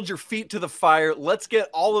need to hold your feet to the fire. Let's get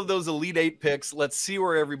all of those Elite 8 picks. Let's see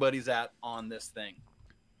where everybody's at on this thing.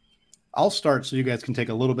 I'll start so you guys can take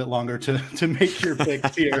a little bit longer to make your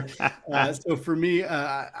picks here. So for me,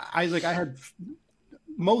 Isaac, I had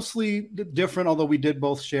mostly different, although we did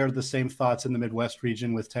both share the same thoughts in the Midwest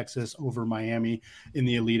region with Texas over Miami in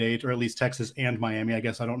the Elite 8, or at least Texas and Miami. I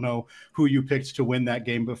guess I don't know who you picked to win that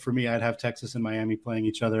game, but for me, I'd have Texas and Miami playing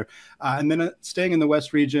each other. And then staying in the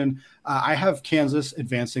West region, I have Kansas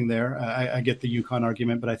advancing there. I get the UConn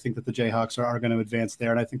argument, but I think that the Jayhawks are going to advance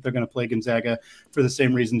there, and I think they're going to play Gonzaga for the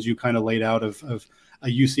same reasons you kind of laid out of a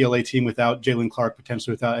UCLA team without Jalen Clark,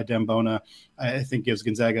 potentially without Adem Bona, I think gives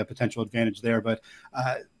Gonzaga a potential advantage there. But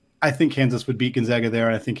I think Kansas would beat Gonzaga there.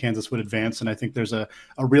 I think Kansas would advance, and I think there's a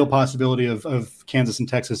real possibility of Kansas and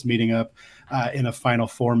Texas meeting up in a Final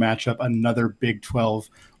Four matchup, another Big 12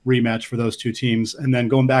 rematch for those two teams. And then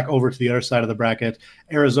going back over to the other side of the bracket,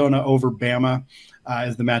 Arizona over Bama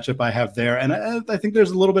is the matchup I have there. And I think there's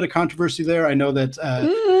a little bit of controversy there. I know that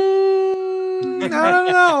I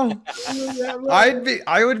don't know.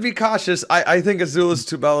 I would be cautious. I think Azuolas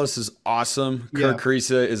Tubelis is awesome. Kirk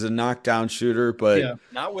Kriisa is a knockdown shooter, but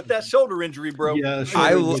not with that shoulder injury, bro.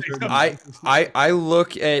 I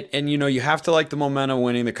look at, and you have to like the momentum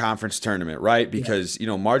winning the conference tournament, right? Because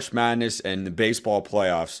March Madness and the baseball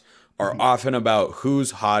playoffs are often about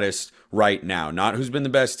who's hottest right now, not who's been the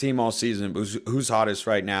best team all season, but who's hottest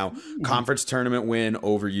right now. Conference tournament win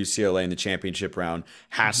over UCLA in the championship round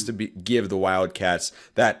has to give the Wildcats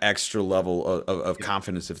that extra level of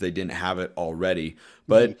confidence if they didn't have it already.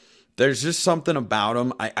 But there's just something about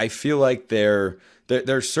them. I feel like they're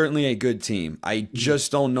certainly a good team. I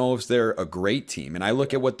just don't know if they're a great team. And I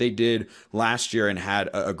look at what they did last year and had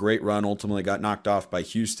a great run, ultimately got knocked off by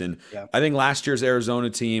Houston. I think last year's Arizona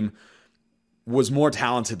team was more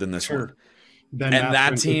talented than this one. And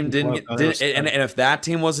that team didn't and if that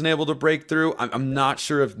team wasn't able to break through, I'm not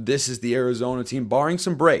sure if this is the Arizona team, barring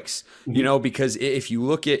some breaks, because if you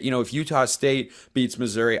look at, if Utah State beats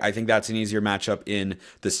Missouri, I think that's an easier matchup in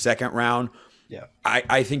the second round.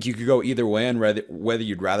 I think you could go either way on whether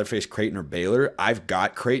you'd rather face Creighton or Baylor. I've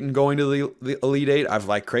got Creighton going to the Elite 8. I've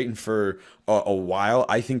liked Creighton for a while.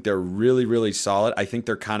 I think they're really, really solid. I think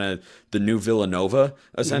they're kind of the new Villanova,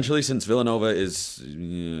 essentially, since Villanova is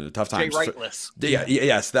tough times. Jay Wrightless.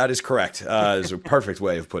 Yes, that is correct. Is a perfect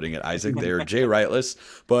way of putting it, Isaac. They're Jay Wrightless.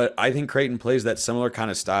 But I think Creighton plays that similar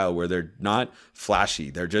kind of style where they're not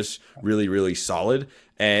flashy. They're just really, really solid.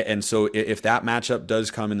 And so if that matchup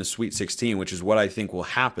does come in the Sweet 16, which is what I think will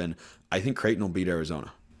happen, I think Creighton will beat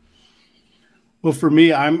Arizona. Well, for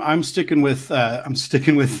me, I'm sticking with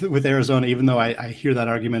Arizona, even though I hear that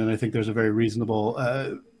argument and I think there's a very reasonable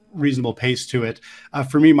pace to it.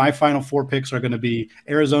 For me, my final 4 picks are going to be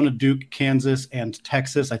Arizona, Duke, Kansas, and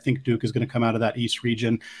Texas. I think Duke is going to come out of that East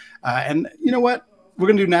region. And you know what? We're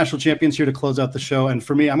going to do national champions here to close out the show. And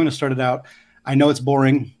for me, I'm going to start it out. I know it's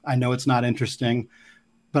boring. I know it's not interesting.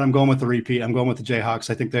 But I'm going with the repeat. I'm going with the Jayhawks.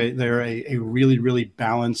 I think they're a really, really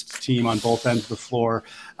balanced team on both ends of the floor,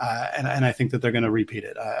 and I think that they're going to repeat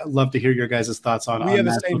it. I'd love to hear your guys' thoughts on. We have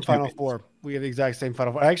the same Final Four. We have the exact same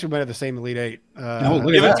Final Four. I actually might have the same Elite 8.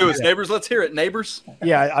 Give it to us, neighbors. Let's hear it, neighbors.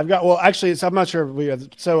 Yeah, I've got. Well, actually, I'm not sure.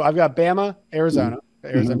 So I've got Bama, Arizona.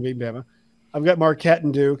 Arizona beating Bama. I've got Marquette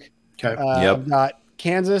and Duke. Okay. I've got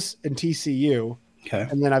Kansas and TCU. Okay.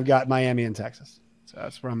 And then I've got Miami and Texas. So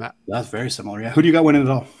that's where I'm at. That's very similar. Yeah. Who do you got winning it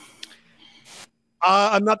all?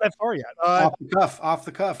 I'm not that far yet. Off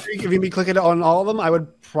the cuff. If you'd be clicking on all of them, I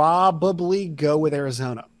would probably go with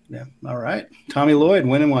Arizona. Yeah. All right. Tommy Lloyd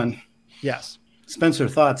winning one. Yes. Spencer,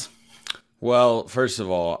 thoughts? Well, first of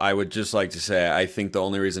all, I would just like to say I think the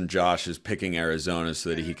only reason Josh is picking Arizona is so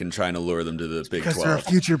that he can try and allure them to the Big 12. Because they're a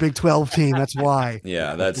future Big 12 team. That's why.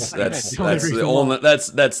 Yeah, that's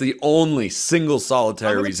the only single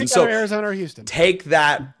solitary reason. So Arizona or Houston. Take with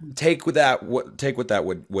that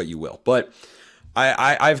what you will. But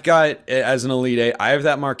I've got, as an Elite Eight, I have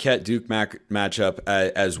that Marquette Duke matchup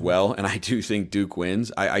as well, and I do think Duke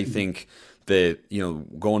wins. I think that,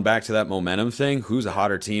 going back to that momentum thing, who's a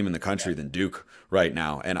hotter team in the country than Duke right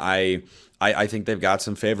now? And I think they've got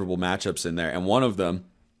some favorable matchups in there, and one of them,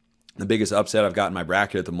 the biggest upset I've got in my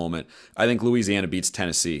bracket at the moment, I think Louisiana beats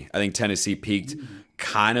Tennessee. I think Tennessee peaked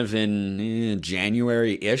kind of in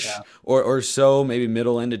January-ish or so, maybe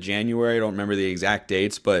middle end of January. I don't remember the exact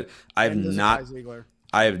dates, but losing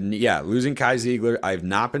Kai Ziegler. I've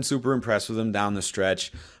not been super impressed with him down the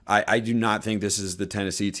stretch. I do not think this is the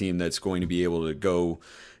Tennessee team that's going to be able to go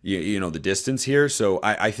the distance here. So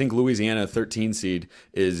I think Louisiana, 13 seed,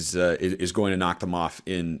 is going to knock them off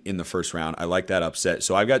in the first round. I like that upset.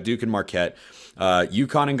 So I've got Duke and Marquette.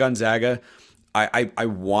 UConn and Gonzaga, I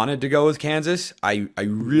wanted to go with Kansas. I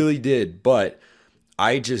really did, but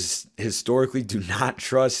I just historically do not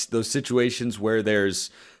trust those situations where there's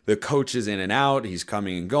the coach is in and out, he's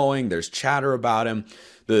coming and going, there's chatter about him.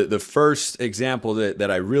 The first example that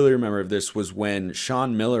I really remember of this was when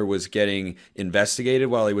Sean Miller was getting investigated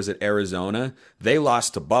while he was at Arizona. They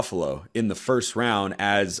lost to Buffalo in the first round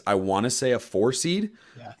as, I want to say, a 4 seed.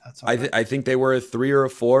 Yeah, that's I think they were a 3 or a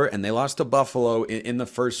 4, and they lost to Buffalo in the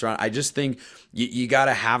first round. I just think you got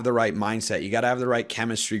to have the right mindset. You got to have the right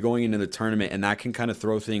chemistry going into the tournament, and that can kind of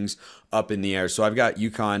throw things up in the air. So I've got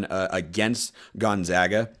UConn against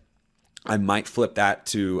Gonzaga. I might flip that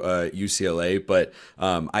to UCLA, but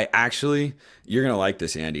you're going to like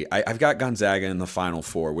this, Andy. I've got Gonzaga in the Final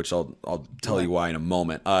Four, which I'll tell you why in a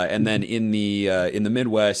moment. And then in the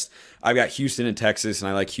Midwest, I've got Houston and Texas, and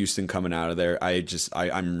I like Houston coming out of there.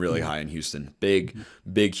 I'm really high in Houston. Big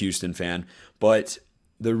Houston fan. But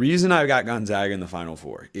the reason I've got Gonzaga in the Final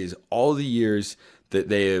Four is all the years that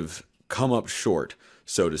they have come up short,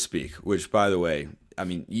 so to speak, which, by the way, I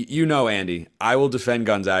mean, Andy, I will defend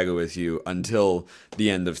Gonzaga with you until the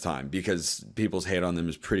end of time because people's hate on them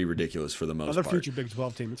is pretty ridiculous for the most part. Another future Big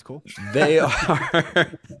 12 team. It's cool. They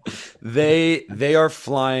are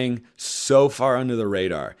flying so far under the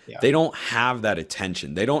radar. Yeah. They don't have that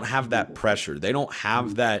attention. They don't have that pressure. They don't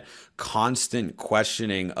have that constant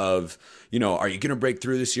questioning of, are you going to break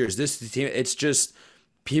through this year? Is this the team? It's just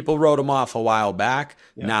people wrote them off a while back.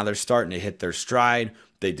 Yeah. Now they're starting to hit their stride.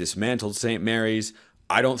 They dismantled St. Mary's.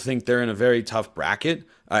 I don't think they're in a very tough bracket.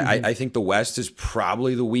 I think the West is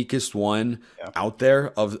probably the weakest one out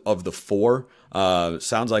there of the 4.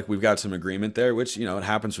 Sounds like we've got some agreement there, which, it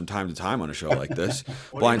happens from time to time on a show like this.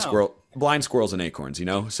 Blind squirrels and acorns,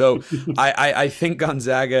 So I think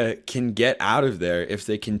Gonzaga can get out of there if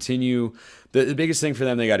they continue. The biggest thing for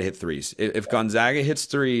them, they got to hit threes. If Gonzaga hits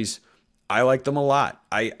threes, I like them a lot.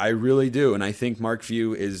 I really do. And I think Mark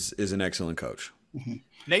Few is an excellent coach. Mm-hmm.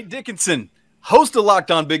 Nate Dickinson, host of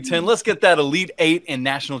Locked On Big Ten. Let's get that Elite Eight and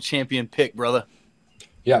national champion pick, brother.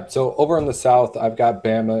 Yeah, so over in the South, I've got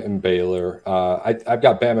Bama and Baylor. I've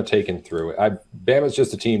got Bama taken through it. Bama's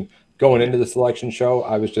just a team going into the selection show.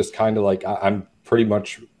 I was just kind of like, I'm pretty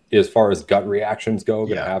much, as far as gut reactions go,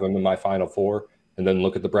 going to have them in my Final Four and then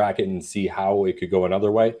look at the bracket and see how it could go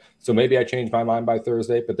another way. So maybe I change my mind by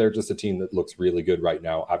Thursday, but they're just a team that looks really good right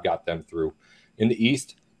now. I've got them through. In the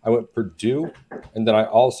East, I went Purdue, and then I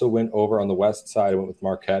also went over on the West side. I went with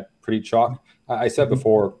Marquette, pretty chalk. I said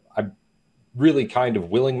before, I'm really kind of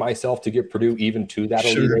willing myself to get Purdue even to that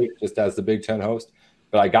Elite Eight, just as the Big Ten host.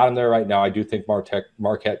 But I got them there right now. I do think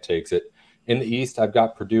Marquette takes it. In the East, I've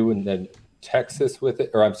got Purdue and then Texas with it.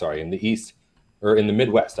 Or I'm sorry, in the East, or in the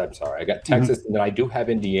Midwest, I'm sorry. I got Texas, and then I do have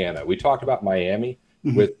Indiana. We talked about Miami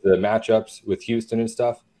with the matchups with Houston and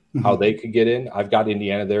stuff. How they could get in. I've got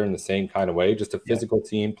Indiana there in the same kind of way, just a physical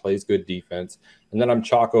team, plays good defense. And then I'm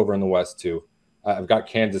chalk over in the West too. I've got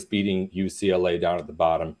Kansas beating UCLA down at the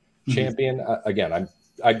bottom. Champion, again,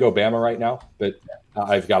 I'd go Bama right now, but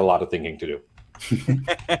I've got a lot of thinking to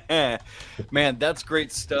do. Man, that's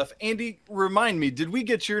great stuff. Andy, remind me, did we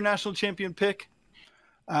get your national champion pick?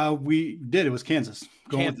 We did. It was Kansas.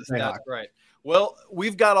 Kansas, that's right. Well,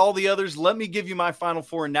 we've got all the others. Let me give you my Final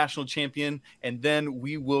Four and national champion, and then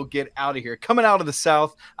we will get out of here. Coming out of the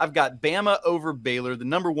South, I've got Bama over Baylor, the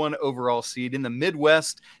 #1 overall seed. In the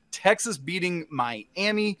Midwest, Texas beating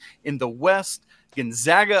Miami. In the West,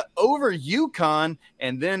 Gonzaga over UConn.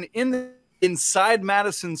 And then inside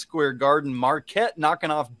Madison Square Garden, Marquette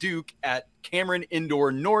knocking off Duke at Cameron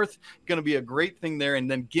Indoor North. Going to be a great thing there.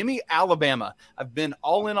 And then give me Alabama. I've been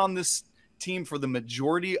all in on this team for the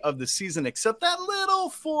majority of the season, except that little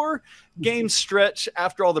 4-game stretch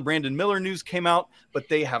after all the Brandon Miller news came out, but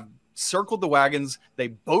they have circled the wagons. They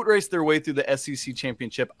boat raced their way through the SEC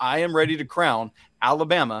championship. I am ready to crown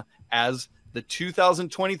Alabama as the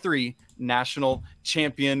 2023 national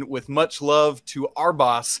champion. With much love to our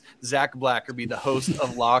boss, Zach Blackerby, the host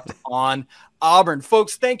of Locked On Auburn.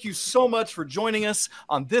 Folks, thank you so much for joining us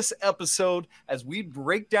on this episode as we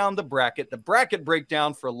break down the bracket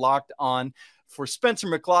breakdown for Locked On. For Spencer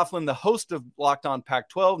McLaughlin, the host of Locked On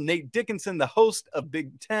Pac-12, Nate Dickinson, the host of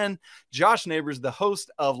Big Ten, Josh Neighbors, the host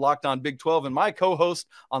of Locked On Big 12, and my co-host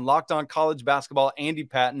on Locked On College Basketball, Andy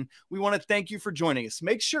Patton, we want to thank you for joining us.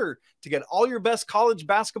 Make sure to get all your best college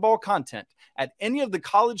basketball content at any of the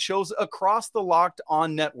college shows across the Locked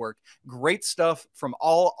On network. Great stuff from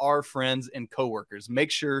all our friends and coworkers. Make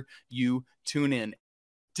sure you tune in.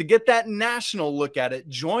 To get that national look at it,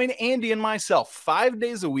 join Andy and myself 5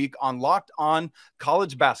 days a week on Locked On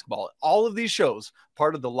College Basketball. All of these shows,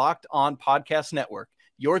 part of the Locked On Podcast Network.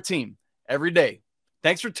 Your team every day.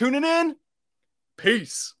 Thanks for tuning in.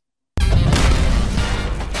 Peace.